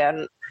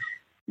brilliant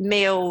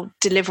meal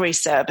delivery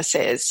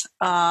services,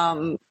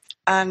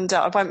 and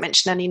I won't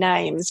mention any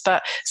names,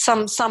 but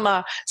some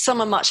are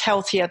much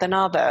healthier than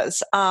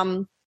others.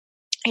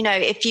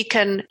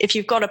 if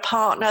you've got a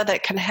partner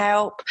that can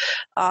help.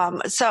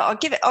 So I'll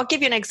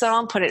give you an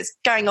example. It's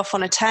going off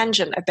on a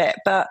tangent a bit,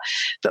 but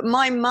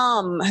my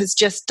mum has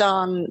just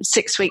done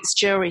 6 weeks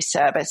jury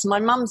service. My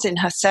mum's in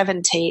her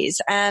 70s,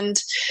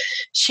 and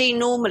she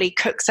normally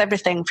cooks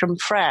everything from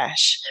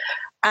fresh.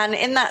 And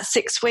in that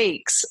 6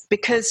 weeks,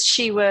 because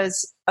she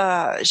was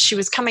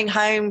coming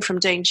home from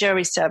doing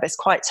jury service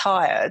quite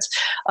tired,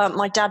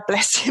 my dad,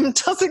 bless him,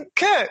 doesn't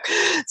cook.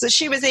 So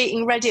she was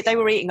eating ready. They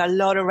were eating a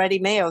lot of ready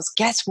meals.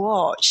 Guess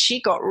what? She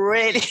got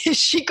really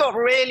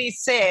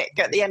sick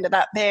at the end of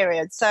that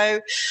period. So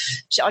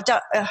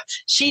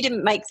she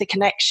didn't make the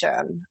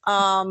connection.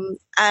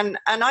 And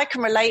I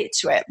can relate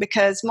to it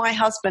because my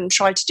husband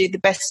tried to do the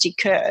best he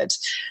could.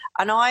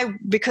 And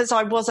because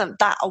I wasn't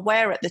that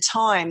aware at the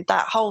time,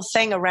 that whole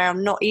thing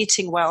around not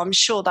eating well, I'm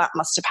sure that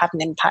must have had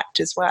an impact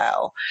as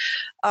well.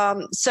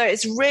 So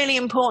it's really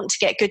important to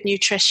get good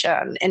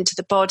nutrition into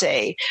the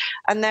body.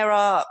 And there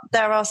are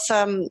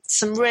some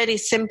really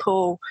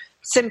simple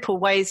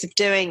ways of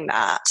doing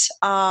that.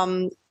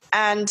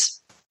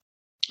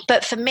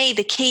 But for me,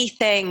 the key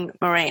thing,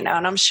 Marina,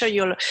 and I'm sure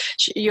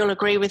you'll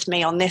agree with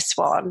me on this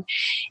one,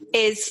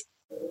 is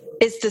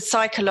the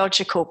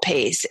psychological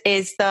piece,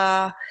 is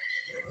the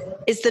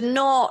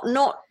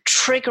not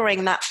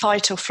triggering that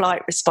fight or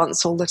flight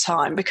response all the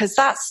time, because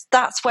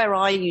that's where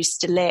I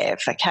used to live.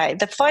 Okay,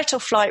 the fight or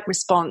flight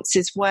response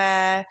is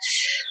where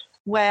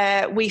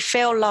we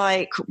feel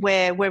like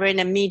we're in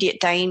immediate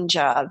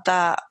danger,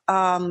 that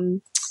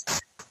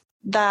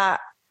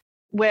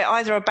we're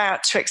either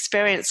about to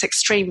experience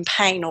extreme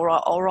pain or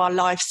our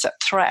life's at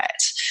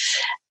threat.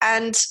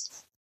 And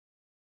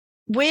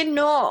we're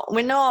not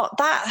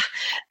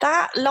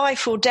that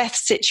life or death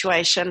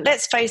situation.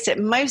 Let's face it,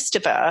 most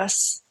of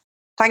us,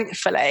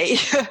 thankfully,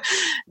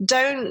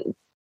 don't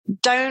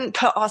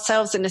put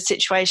ourselves in a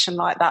situation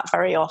like that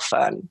very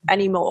often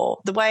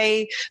anymore. The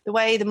way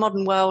the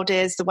modern world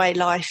is, the way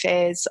life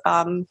is,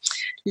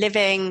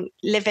 living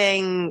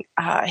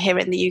here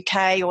in the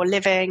UK or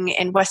living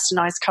in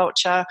westernized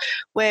culture,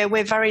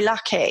 we're very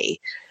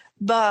lucky.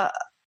 But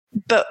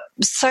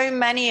so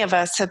many of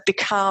us have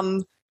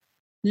become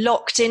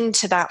locked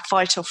into that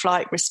fight or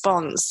flight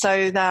response,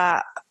 so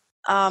that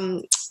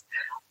a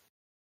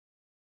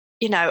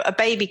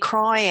baby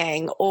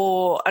crying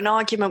or an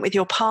argument with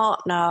your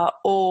partner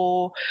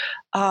or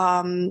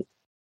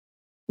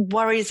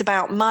worries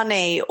about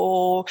money,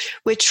 or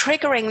we're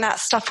triggering that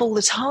stuff all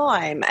the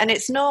time. And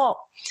the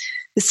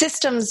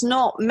system's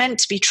not meant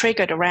to be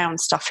triggered around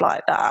stuff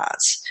like that.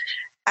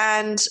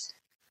 And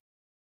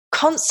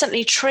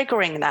constantly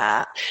triggering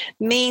that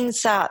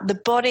means that the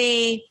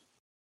body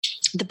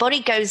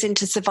goes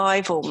into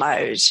survival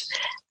mode.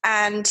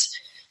 And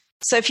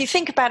so if you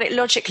think about it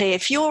logically,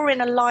 if you're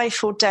in a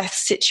life or death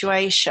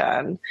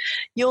situation,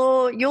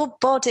 your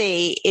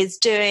body is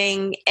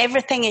doing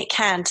everything it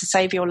can to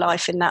save your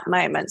life in that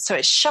moment. So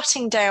it's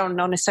shutting down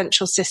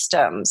non-essential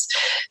systems.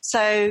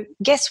 So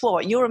guess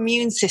what? Your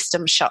immune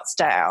system shuts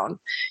down.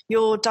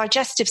 Your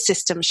digestive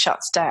system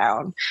shuts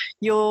down.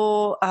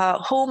 Your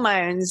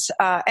hormones,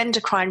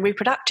 endocrine,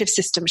 reproductive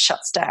system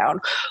shuts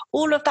down.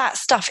 All of that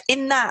stuff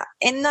in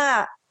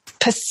that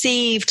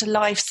perceived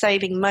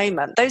life-saving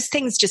moment, those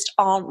things just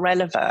aren't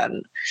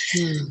relevant.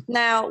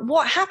 Now,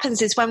 what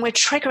happens is when we're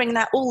triggering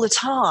that all the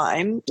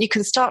time, you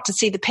can start to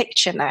see the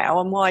picture now,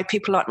 and why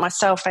people like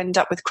myself end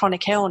up with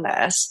chronic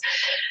illness,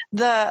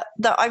 that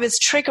I was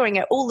triggering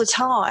it all the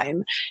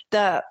time,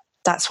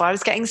 that's why I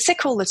was getting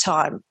sick all the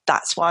time.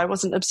 That's why I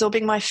wasn't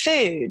absorbing my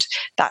food.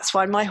 That's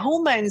why my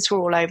hormones were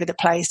all over the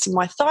place and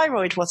my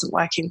thyroid wasn't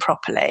working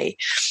properly.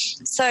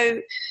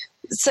 So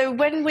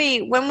when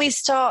we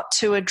start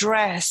to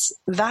address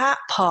that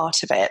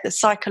part of it, the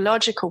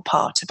psychological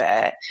part of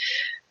it,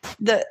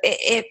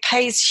 it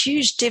pays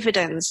huge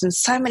dividends in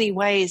so many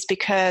ways,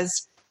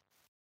 because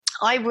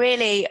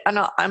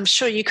I'm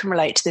sure you can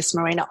relate to this,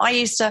 Marina, I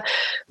used to,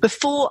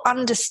 before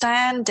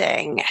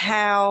understanding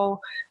how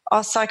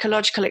our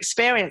psychological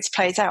experience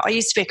plays out, I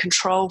used to be a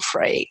control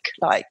freak,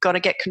 like got to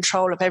get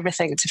control of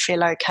everything to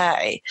feel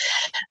okay.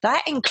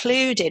 That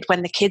included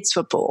when the kids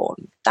were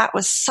born. That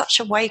was such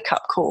a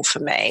wake-up call for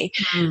me.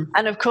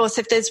 And of course,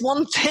 if there's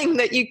one thing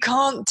that you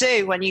can't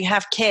do when you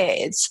have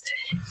kids,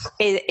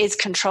 is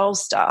control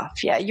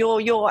stuff. Yeah,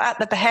 you're at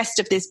the behest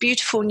of this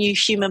beautiful new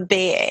human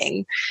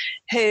being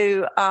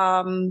who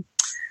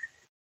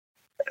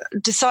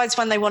decides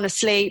when they want to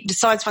sleep,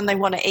 decides when they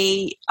want to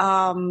eat,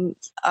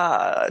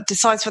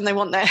 decides when they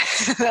want their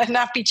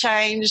nappy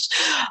changed.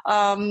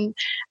 And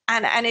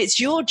it's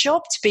your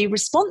job to be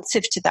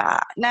responsive to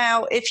that.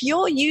 Now, if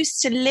you're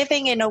used to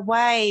living in a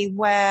way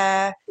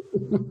where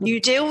you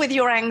deal with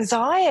your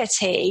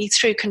anxiety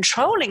through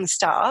controlling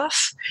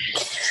stuff,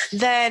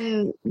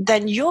 then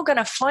you're going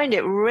to find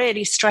it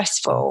really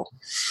stressful.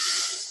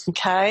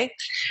 Okay?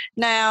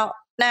 Now,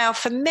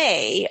 for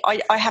me,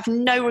 I have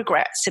no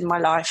regrets in my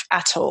life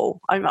at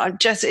all. It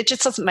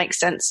just doesn't make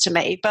sense to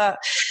me. But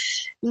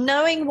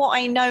knowing what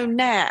I know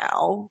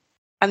now,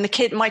 and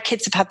my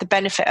kids have had the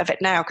benefit of it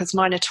now because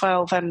mine are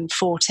 12 and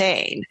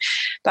 14.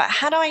 But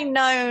had I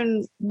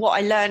known what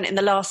I learned in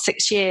the last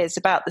 6 years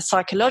about the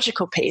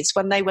psychological piece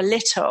when they were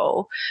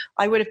little,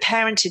 I would have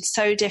parented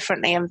so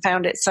differently and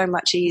found it so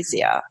much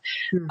easier.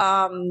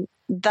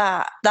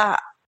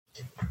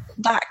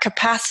 That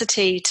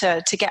capacity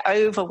to get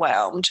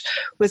overwhelmed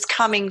was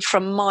coming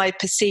from my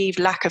perceived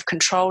lack of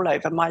control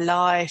over my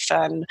life,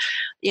 and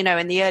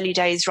in the early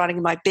days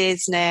running my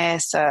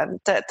business, and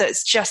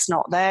that's just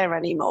not there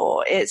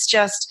anymore. It's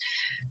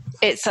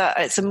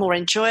a more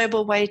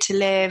enjoyable way to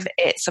live.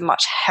 It's a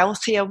much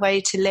healthier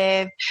way to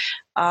live,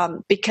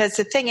 because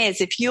the thing is,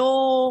 if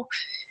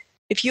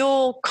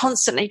you're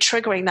constantly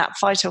triggering that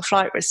fight or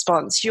flight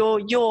response,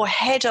 you're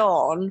head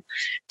on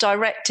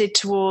directed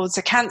towards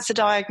a cancer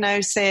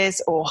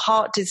diagnosis or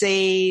heart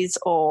disease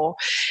or,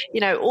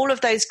 all of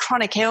those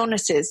chronic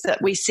illnesses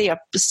that we see are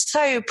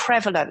so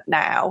prevalent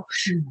now,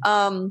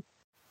 and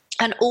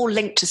all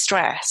linked to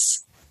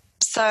stress.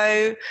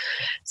 So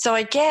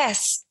I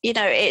guess,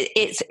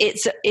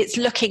 it's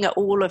looking at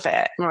all of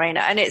it,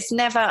 Marina, and it's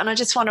never, and I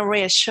just want to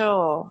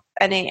reassure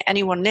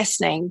anyone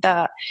listening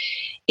that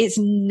it's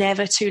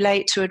never too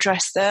late to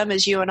address them,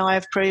 as you and I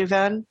have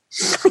proven.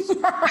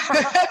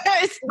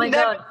 My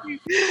God,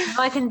 if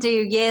I can do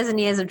years and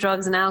years of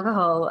drugs and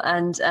alcohol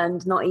and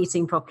not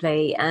eating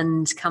properly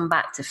and come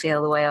back to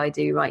feel the way I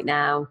do right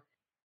now,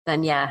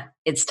 then yeah,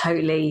 it's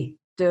totally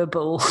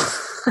doable.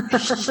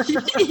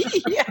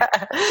 Yeah,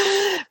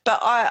 but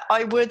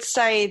I would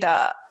say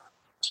that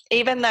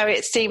even though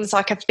it seems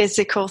like a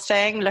physical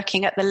thing,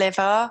 looking at the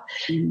liver,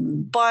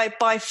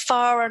 by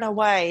far and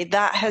away,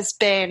 that has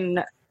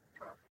been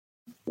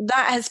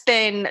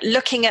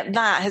looking at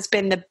that has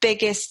been the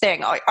biggest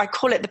thing. I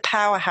call it the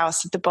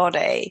powerhouse of the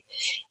body.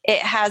 It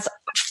has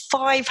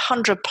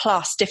 500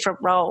 plus different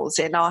roles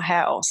in our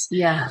health.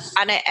 Yeah.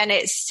 And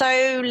it's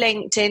so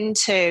linked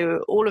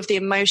into all of the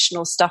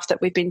emotional stuff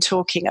that we've been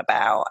talking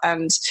about,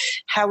 and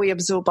how we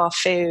absorb our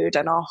food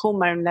and our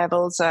hormone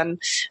levels and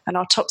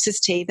our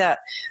toxicity, that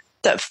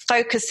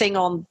focusing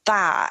on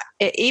that,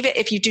 even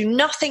if you do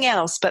nothing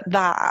else but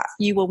that,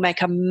 you will make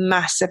a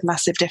massive,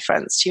 massive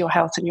difference to your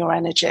health and your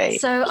energy.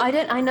 So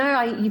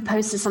you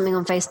posted something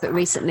on Facebook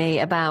recently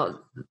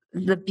about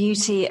the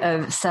beauty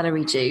of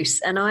celery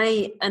juice, and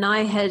I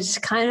had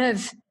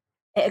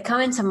it had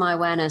come into my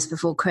awareness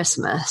before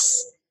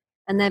Christmas,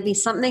 and there'd be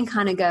something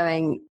kind of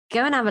going,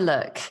 go and have a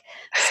look.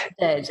 So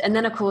I did. And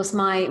then of course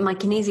my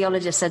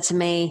kinesiologist said to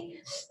me,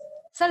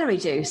 celery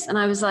juice, and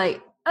I was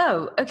like,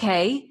 oh,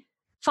 okay.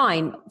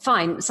 Fine.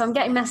 So I'm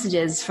getting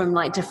messages from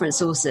like different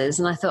sources,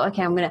 and I thought,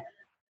 okay,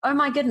 oh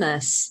my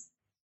goodness,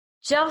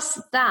 just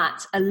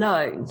that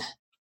alone,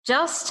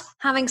 just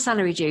having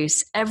celery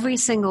juice every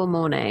single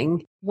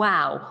morning.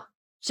 Wow.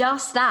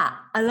 Just that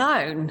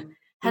alone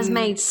has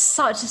made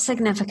such a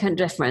significant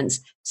difference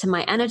to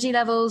my energy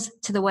levels,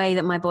 to the way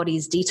that my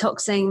body's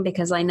detoxing,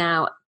 because I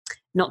now,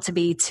 not to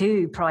be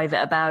too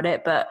private about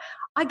it, but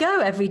I go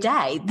every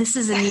day. This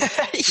is a new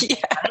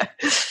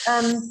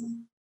yeah.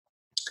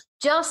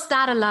 Just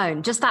that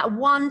alone, just that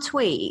one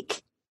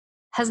tweak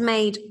has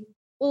made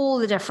all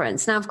the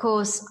difference. Now, of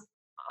course,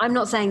 I'm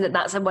not saying that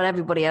that's what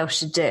everybody else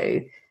should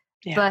do,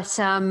 but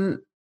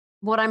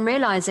what I'm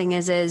realizing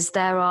is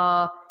there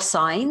are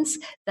signs,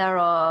 there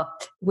are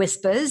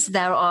whispers,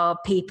 there are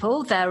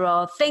people, there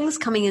are things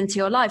coming into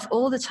your life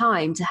all the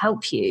time to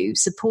help you,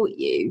 support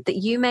you, that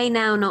you may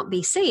now not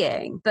be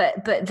seeing,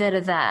 but that are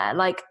there.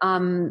 Like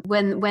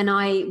when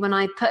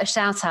I put a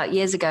shout out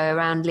years ago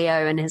around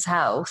Leo and his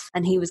health,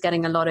 and he was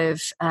getting a lot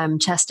of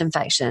chest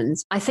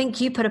infections, I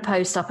think you put a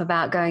post up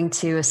about going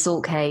to a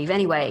salt cave.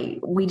 Anyway,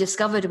 we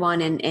discovered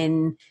one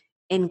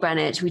in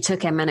Greenwich. We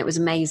took him and it was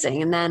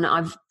amazing. And then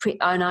I've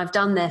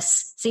done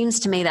this. Seems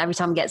to me that every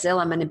time he gets ill,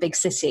 I'm in a big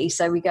city.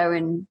 So we go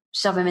and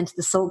shove him into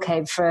the salt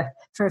cave for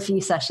a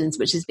few sessions,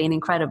 which has been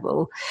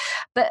incredible.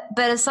 But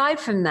aside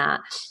from that,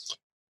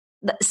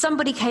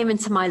 somebody came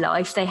into my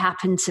life. They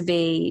happened to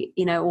be,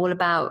 all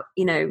about,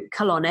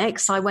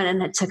 colonics. I went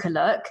and took a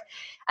look,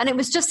 and it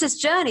was just this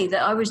journey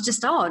that I was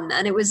just on.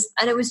 And it was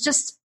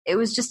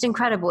just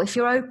incredible if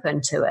you're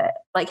open to it.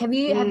 Like, have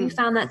you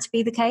found that to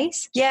be the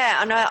case?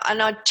 Yeah, and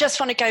I just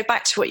want to go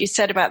back to what you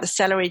said about the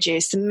celery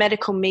juice. The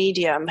medical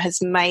medium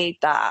has made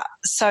that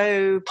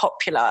so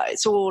popular.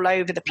 It's all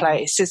over the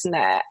place, isn't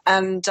it?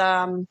 And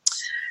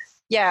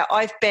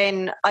I've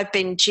been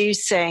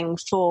juicing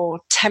for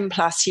 10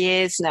 plus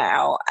years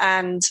now,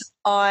 and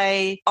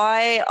I'm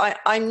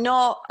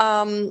not.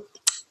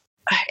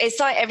 It's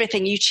like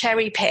everything. You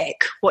cherry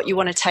pick what you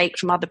want to take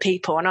from other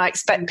people, and I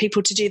expect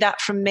people to do that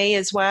from me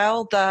as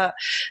well. That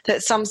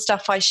some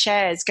stuff I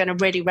share is going to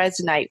really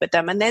resonate with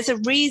them, and there's a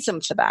reason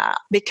for that.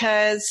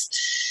 Because,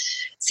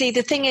 see,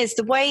 the thing is,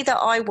 the way that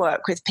I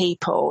work with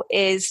people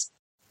is,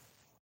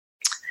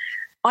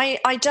 I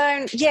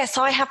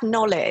have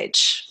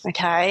knowledge.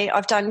 Okay,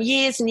 I've done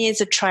years and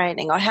years of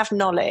training. I have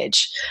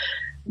knowledge.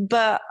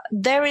 But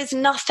there is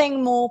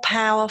nothing more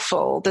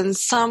powerful than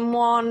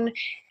someone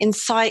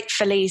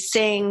insightfully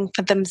seeing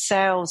for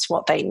themselves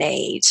what they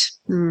need.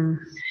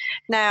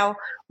 Now,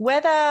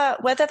 whether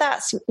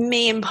that's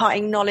me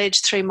imparting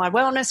knowledge through my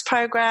wellness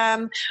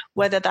program,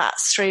 whether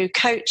that's through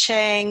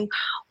coaching,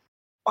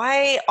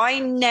 I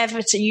never,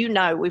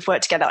 we've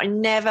worked together. I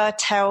never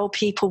tell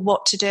people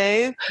what to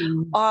do.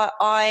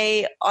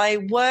 I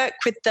work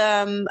with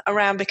them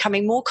around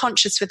becoming more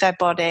conscious with their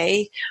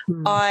body.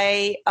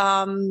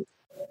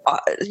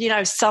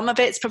 Some of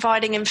it's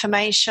providing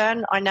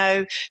information. I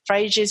know for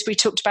ages we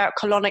talked about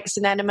colonics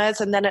and enemas,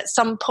 and then at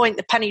some point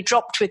the penny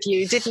dropped with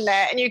you, didn't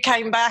it? And you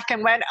came back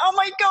and went, oh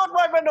my God,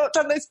 why have I not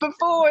done this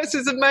before? This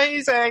is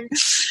amazing.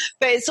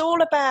 But it's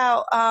all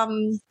about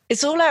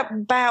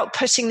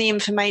putting the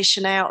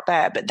information out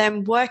there, but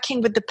then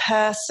working with the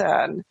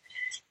person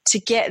to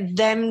get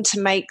them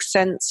to make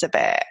sense of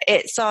it.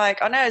 It's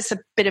like, I know it's a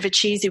bit of a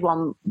cheesy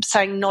one,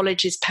 saying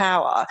knowledge is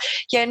power.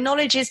 Yeah,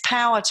 knowledge is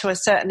power to a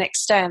certain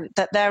extent,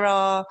 that there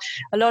are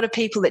a lot of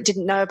people that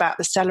didn't know about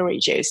the celery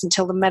juice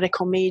until the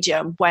medical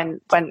media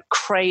went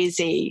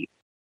crazy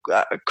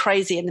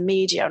in the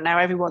media. Now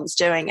everyone's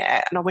doing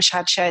it, and I wish I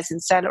had shares in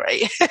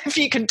celery if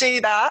you can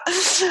do that.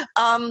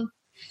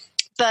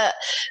 But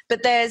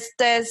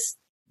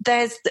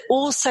there's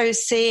also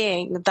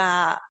seeing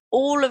that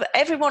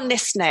everyone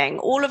listening,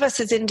 all of us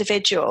as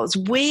individuals,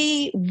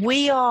 we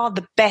are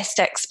the best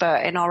expert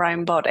in our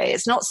own body.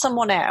 It's not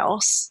someone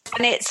else.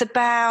 And it's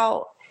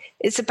about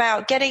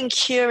getting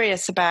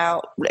curious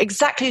about,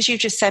 exactly as you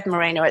just said,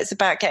 Marina, it's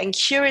about getting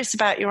curious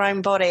about your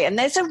own body. And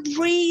there's a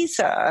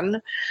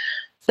reason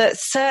that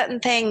certain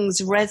things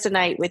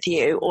resonate with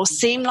you or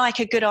seem like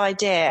a good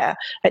idea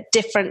at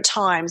different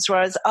times,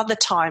 whereas other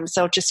times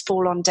they'll just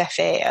fall on deaf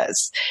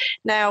ears.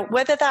 Now,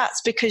 whether that's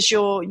because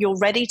you're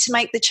ready to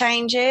make the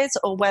changes,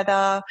 or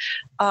whether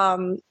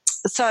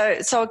so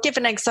I'll give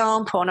an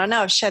example, and I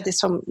know I've shared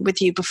this one with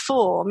you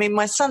before. I mean,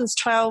 my son's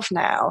 12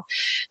 now,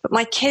 but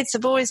my kids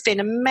have always been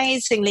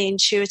amazingly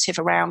intuitive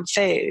around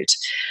food.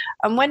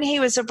 And when he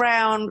was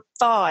around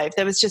 5,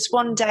 there was just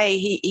one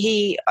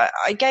day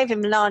I gave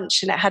him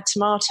lunch and it had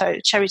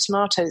cherry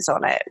tomatoes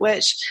on it,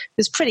 which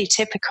was pretty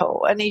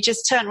typical. And he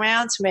just turned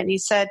around to me and he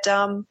said,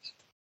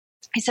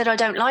 I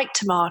don't like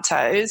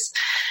tomatoes.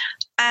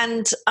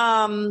 And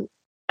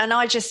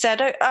I just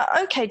said,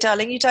 okay,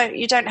 darling, you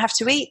don't have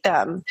to eat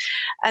them.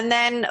 And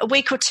then a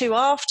week or two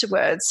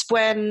afterwards,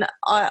 when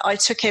I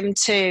took him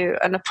to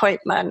an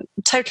appointment,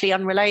 totally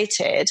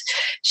unrelated,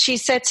 she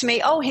said to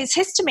me, oh, his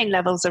histamine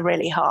levels are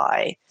really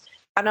high.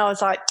 And I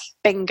was like,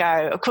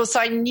 bingo. Of course,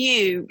 I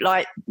knew,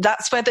 like,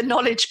 that's where the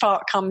knowledge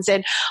part comes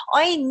in.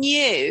 I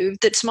knew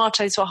that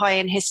tomatoes were high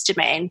in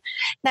histamine.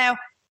 Now,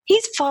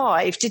 he's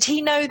 5. Did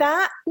he know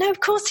that? No, of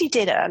course he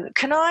didn't.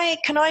 Can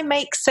I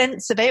make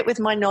sense of it with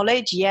my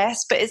knowledge?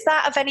 Yes. But is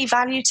that of any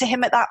value to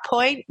him at that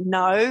point?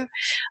 No.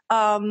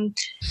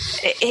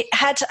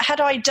 Had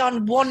I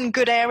done one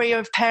good area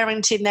of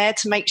parenting there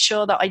to make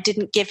sure that I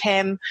didn't give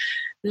him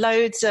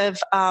loads of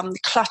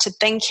cluttered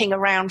thinking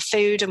around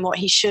food and what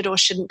he should or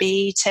shouldn't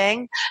be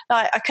eating.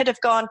 Like, I could have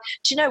gone,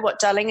 do you know what,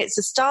 darling? It's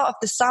the start of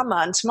the summer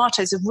and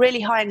tomatoes are really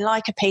high in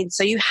lycopene,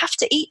 so you have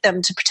to eat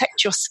them to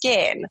protect your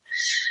skin.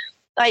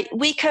 Like,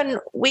 we can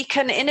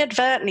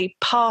inadvertently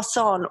pass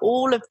on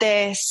all of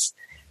this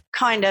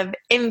kind of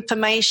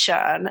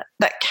information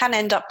that can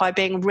end up by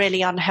being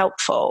really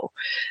unhelpful.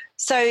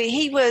 So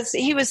he was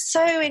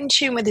so in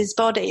tune with his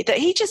body that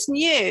he just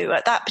knew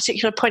at that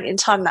particular point in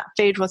time that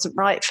food wasn't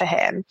right for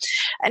him.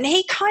 And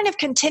he kind of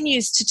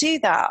continues to do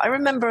that. I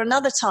remember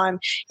another time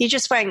he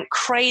just went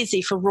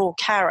crazy for raw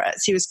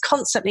carrots. He was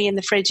constantly in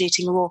the fridge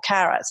eating raw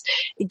carrots.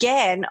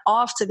 Again,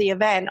 after the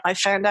event, I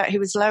found out he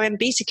was low in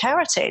beta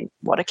carotene.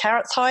 What are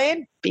carrots high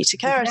in? Beta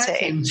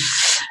carotene.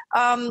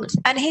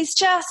 And he's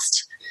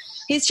just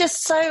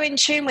so in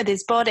tune with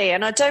his body.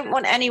 And I don't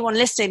want anyone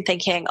listening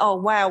thinking, oh,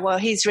 wow, well,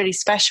 he's really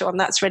special and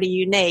that's really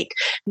unique.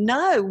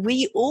 No,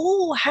 we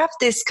all have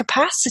this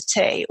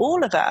capacity,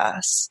 all of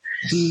us.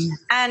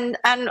 And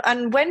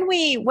when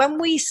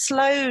we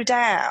slow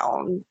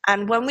down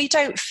and when we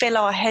don't fill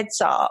our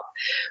heads up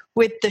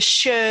with the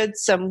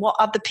shoulds and what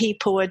other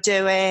people are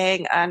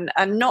doing and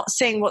not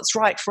seeing what's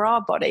right for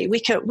our body, we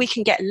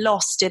can get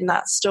lost in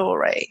that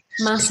story.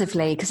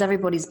 Massively, because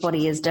everybody's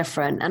body is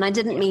different. And I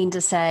didn't mean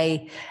to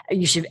say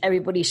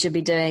everybody should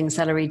be doing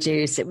celery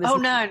juice. It was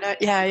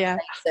yeah.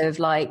 Of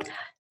like,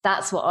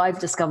 that's what I've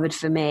discovered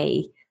for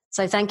me.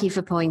 So thank you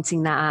for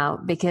pointing that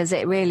out, because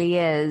it really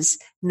is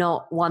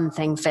not one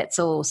thing fits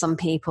all. Some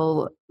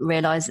people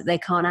realize that they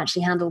can't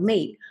actually handle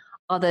meat.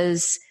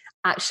 Others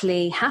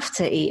actually have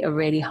to eat a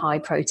really high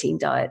protein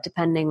diet,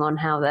 depending on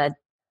how their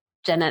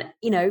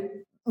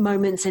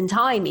moments in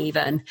time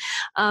even.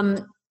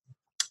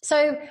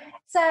 So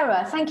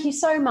Sarah, thank you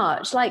so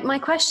much. Like, my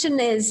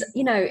question is,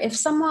 if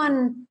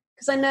someone,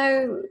 because I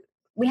know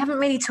we haven't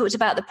really talked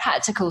about the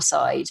practical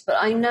side, but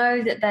I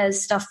know that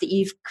there's stuff that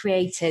you've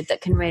created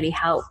that can really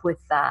help with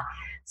that.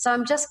 So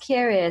I'm just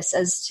curious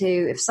as to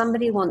if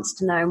somebody wants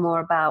to know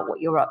more about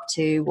what you're up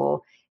to,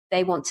 or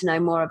they want to know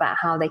more about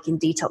how they can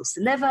detox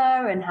the liver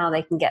and how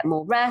they can get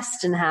more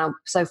rest and how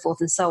so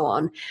forth and so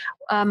on.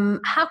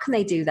 How can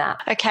they do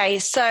that? Okay,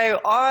 so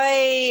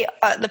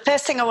the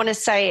first thing I want to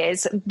say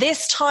is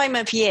this time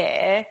of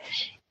year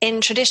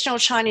in traditional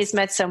Chinese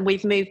medicine,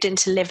 we've moved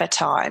into liver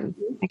time,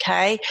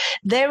 okay?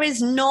 There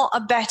is not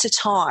a better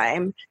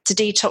time to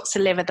detox the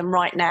liver than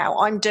right now.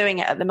 I'm doing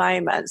it at the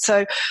moment.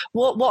 So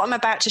what I'm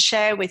about to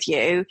share with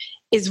you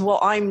is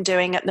what I'm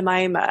doing at the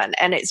moment.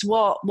 And it's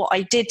what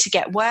I did to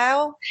get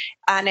well.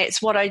 And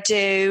it's what I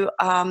do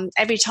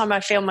every time I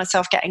feel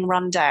myself getting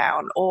run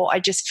down, or I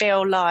just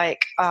feel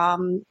like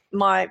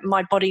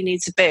my body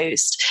needs a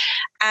boost.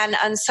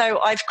 And so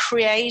I've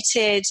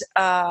created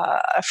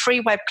a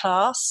free web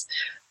class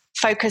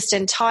focused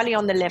entirely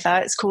on the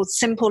liver. It's called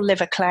Simple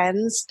Liver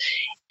Cleanse.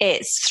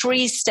 It's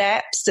 3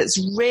 steps that's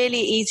really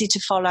easy to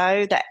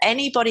follow that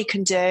anybody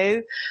can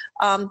do,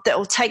 that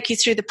will take you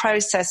through the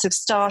process of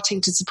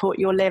starting to support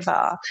your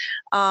liver.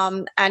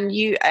 And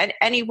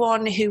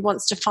anyone who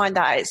wants to find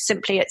that, it's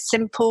simply at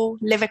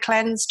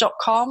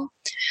simplelivercleanse.com.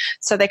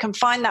 So they can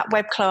find that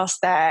web class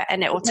there,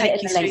 and it will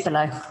take you through.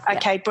 Below.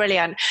 Okay,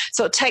 brilliant.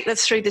 So it'll take them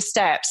through the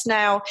steps.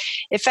 Now,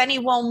 if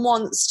anyone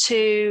wants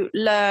to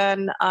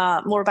learn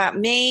more about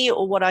me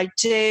or what I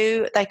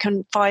do, they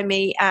can find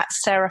me at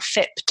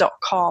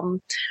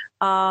sarahphipp.com.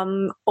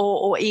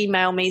 Or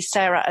email me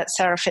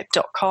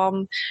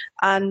sarah@sarahphipp.com.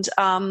 And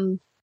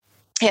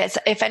yes,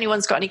 if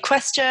anyone's got any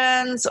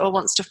questions or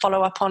wants to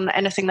follow up on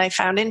anything they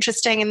found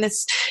interesting in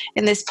this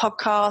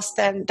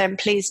podcast, then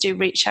please do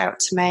reach out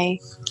to me.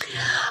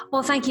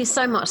 Well, thank you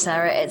so much,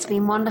 Sarah. It's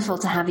been wonderful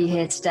to have you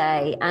here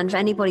today. And for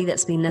anybody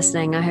that's been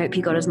listening, I hope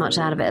you got as much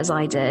out of it as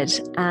I did.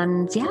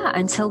 And yeah,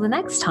 until the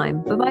next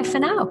time, bye-bye for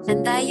now.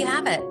 And there you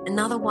have it,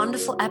 another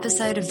wonderful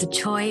episode of The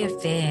Joy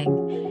of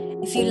Being.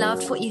 If you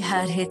loved what you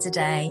heard here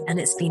today and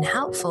it's been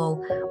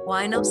helpful,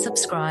 why not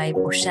subscribe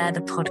or share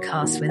the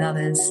podcast with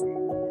others?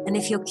 And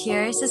if you're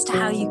curious as to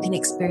how you can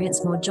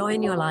experience more joy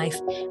in your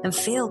life and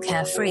feel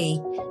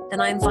carefree,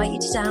 then I invite you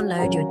to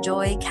download your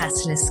Joy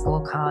Catalyst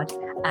scorecard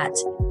at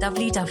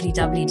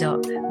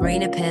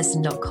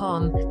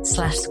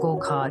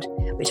www.marinapearson.com/scorecard,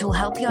 which will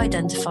help you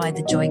identify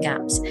the joy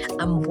gaps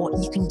and what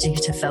you can do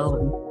to fill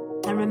them.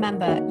 And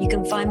remember, you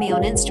can find me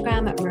on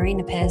Instagram at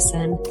Marina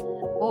Pearson,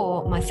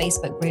 or my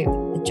Facebook group,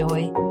 The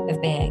Joy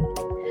of Being.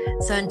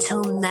 So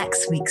until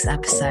next week's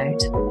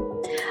episode,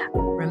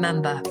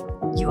 remember,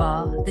 you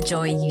are the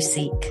joy you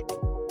seek.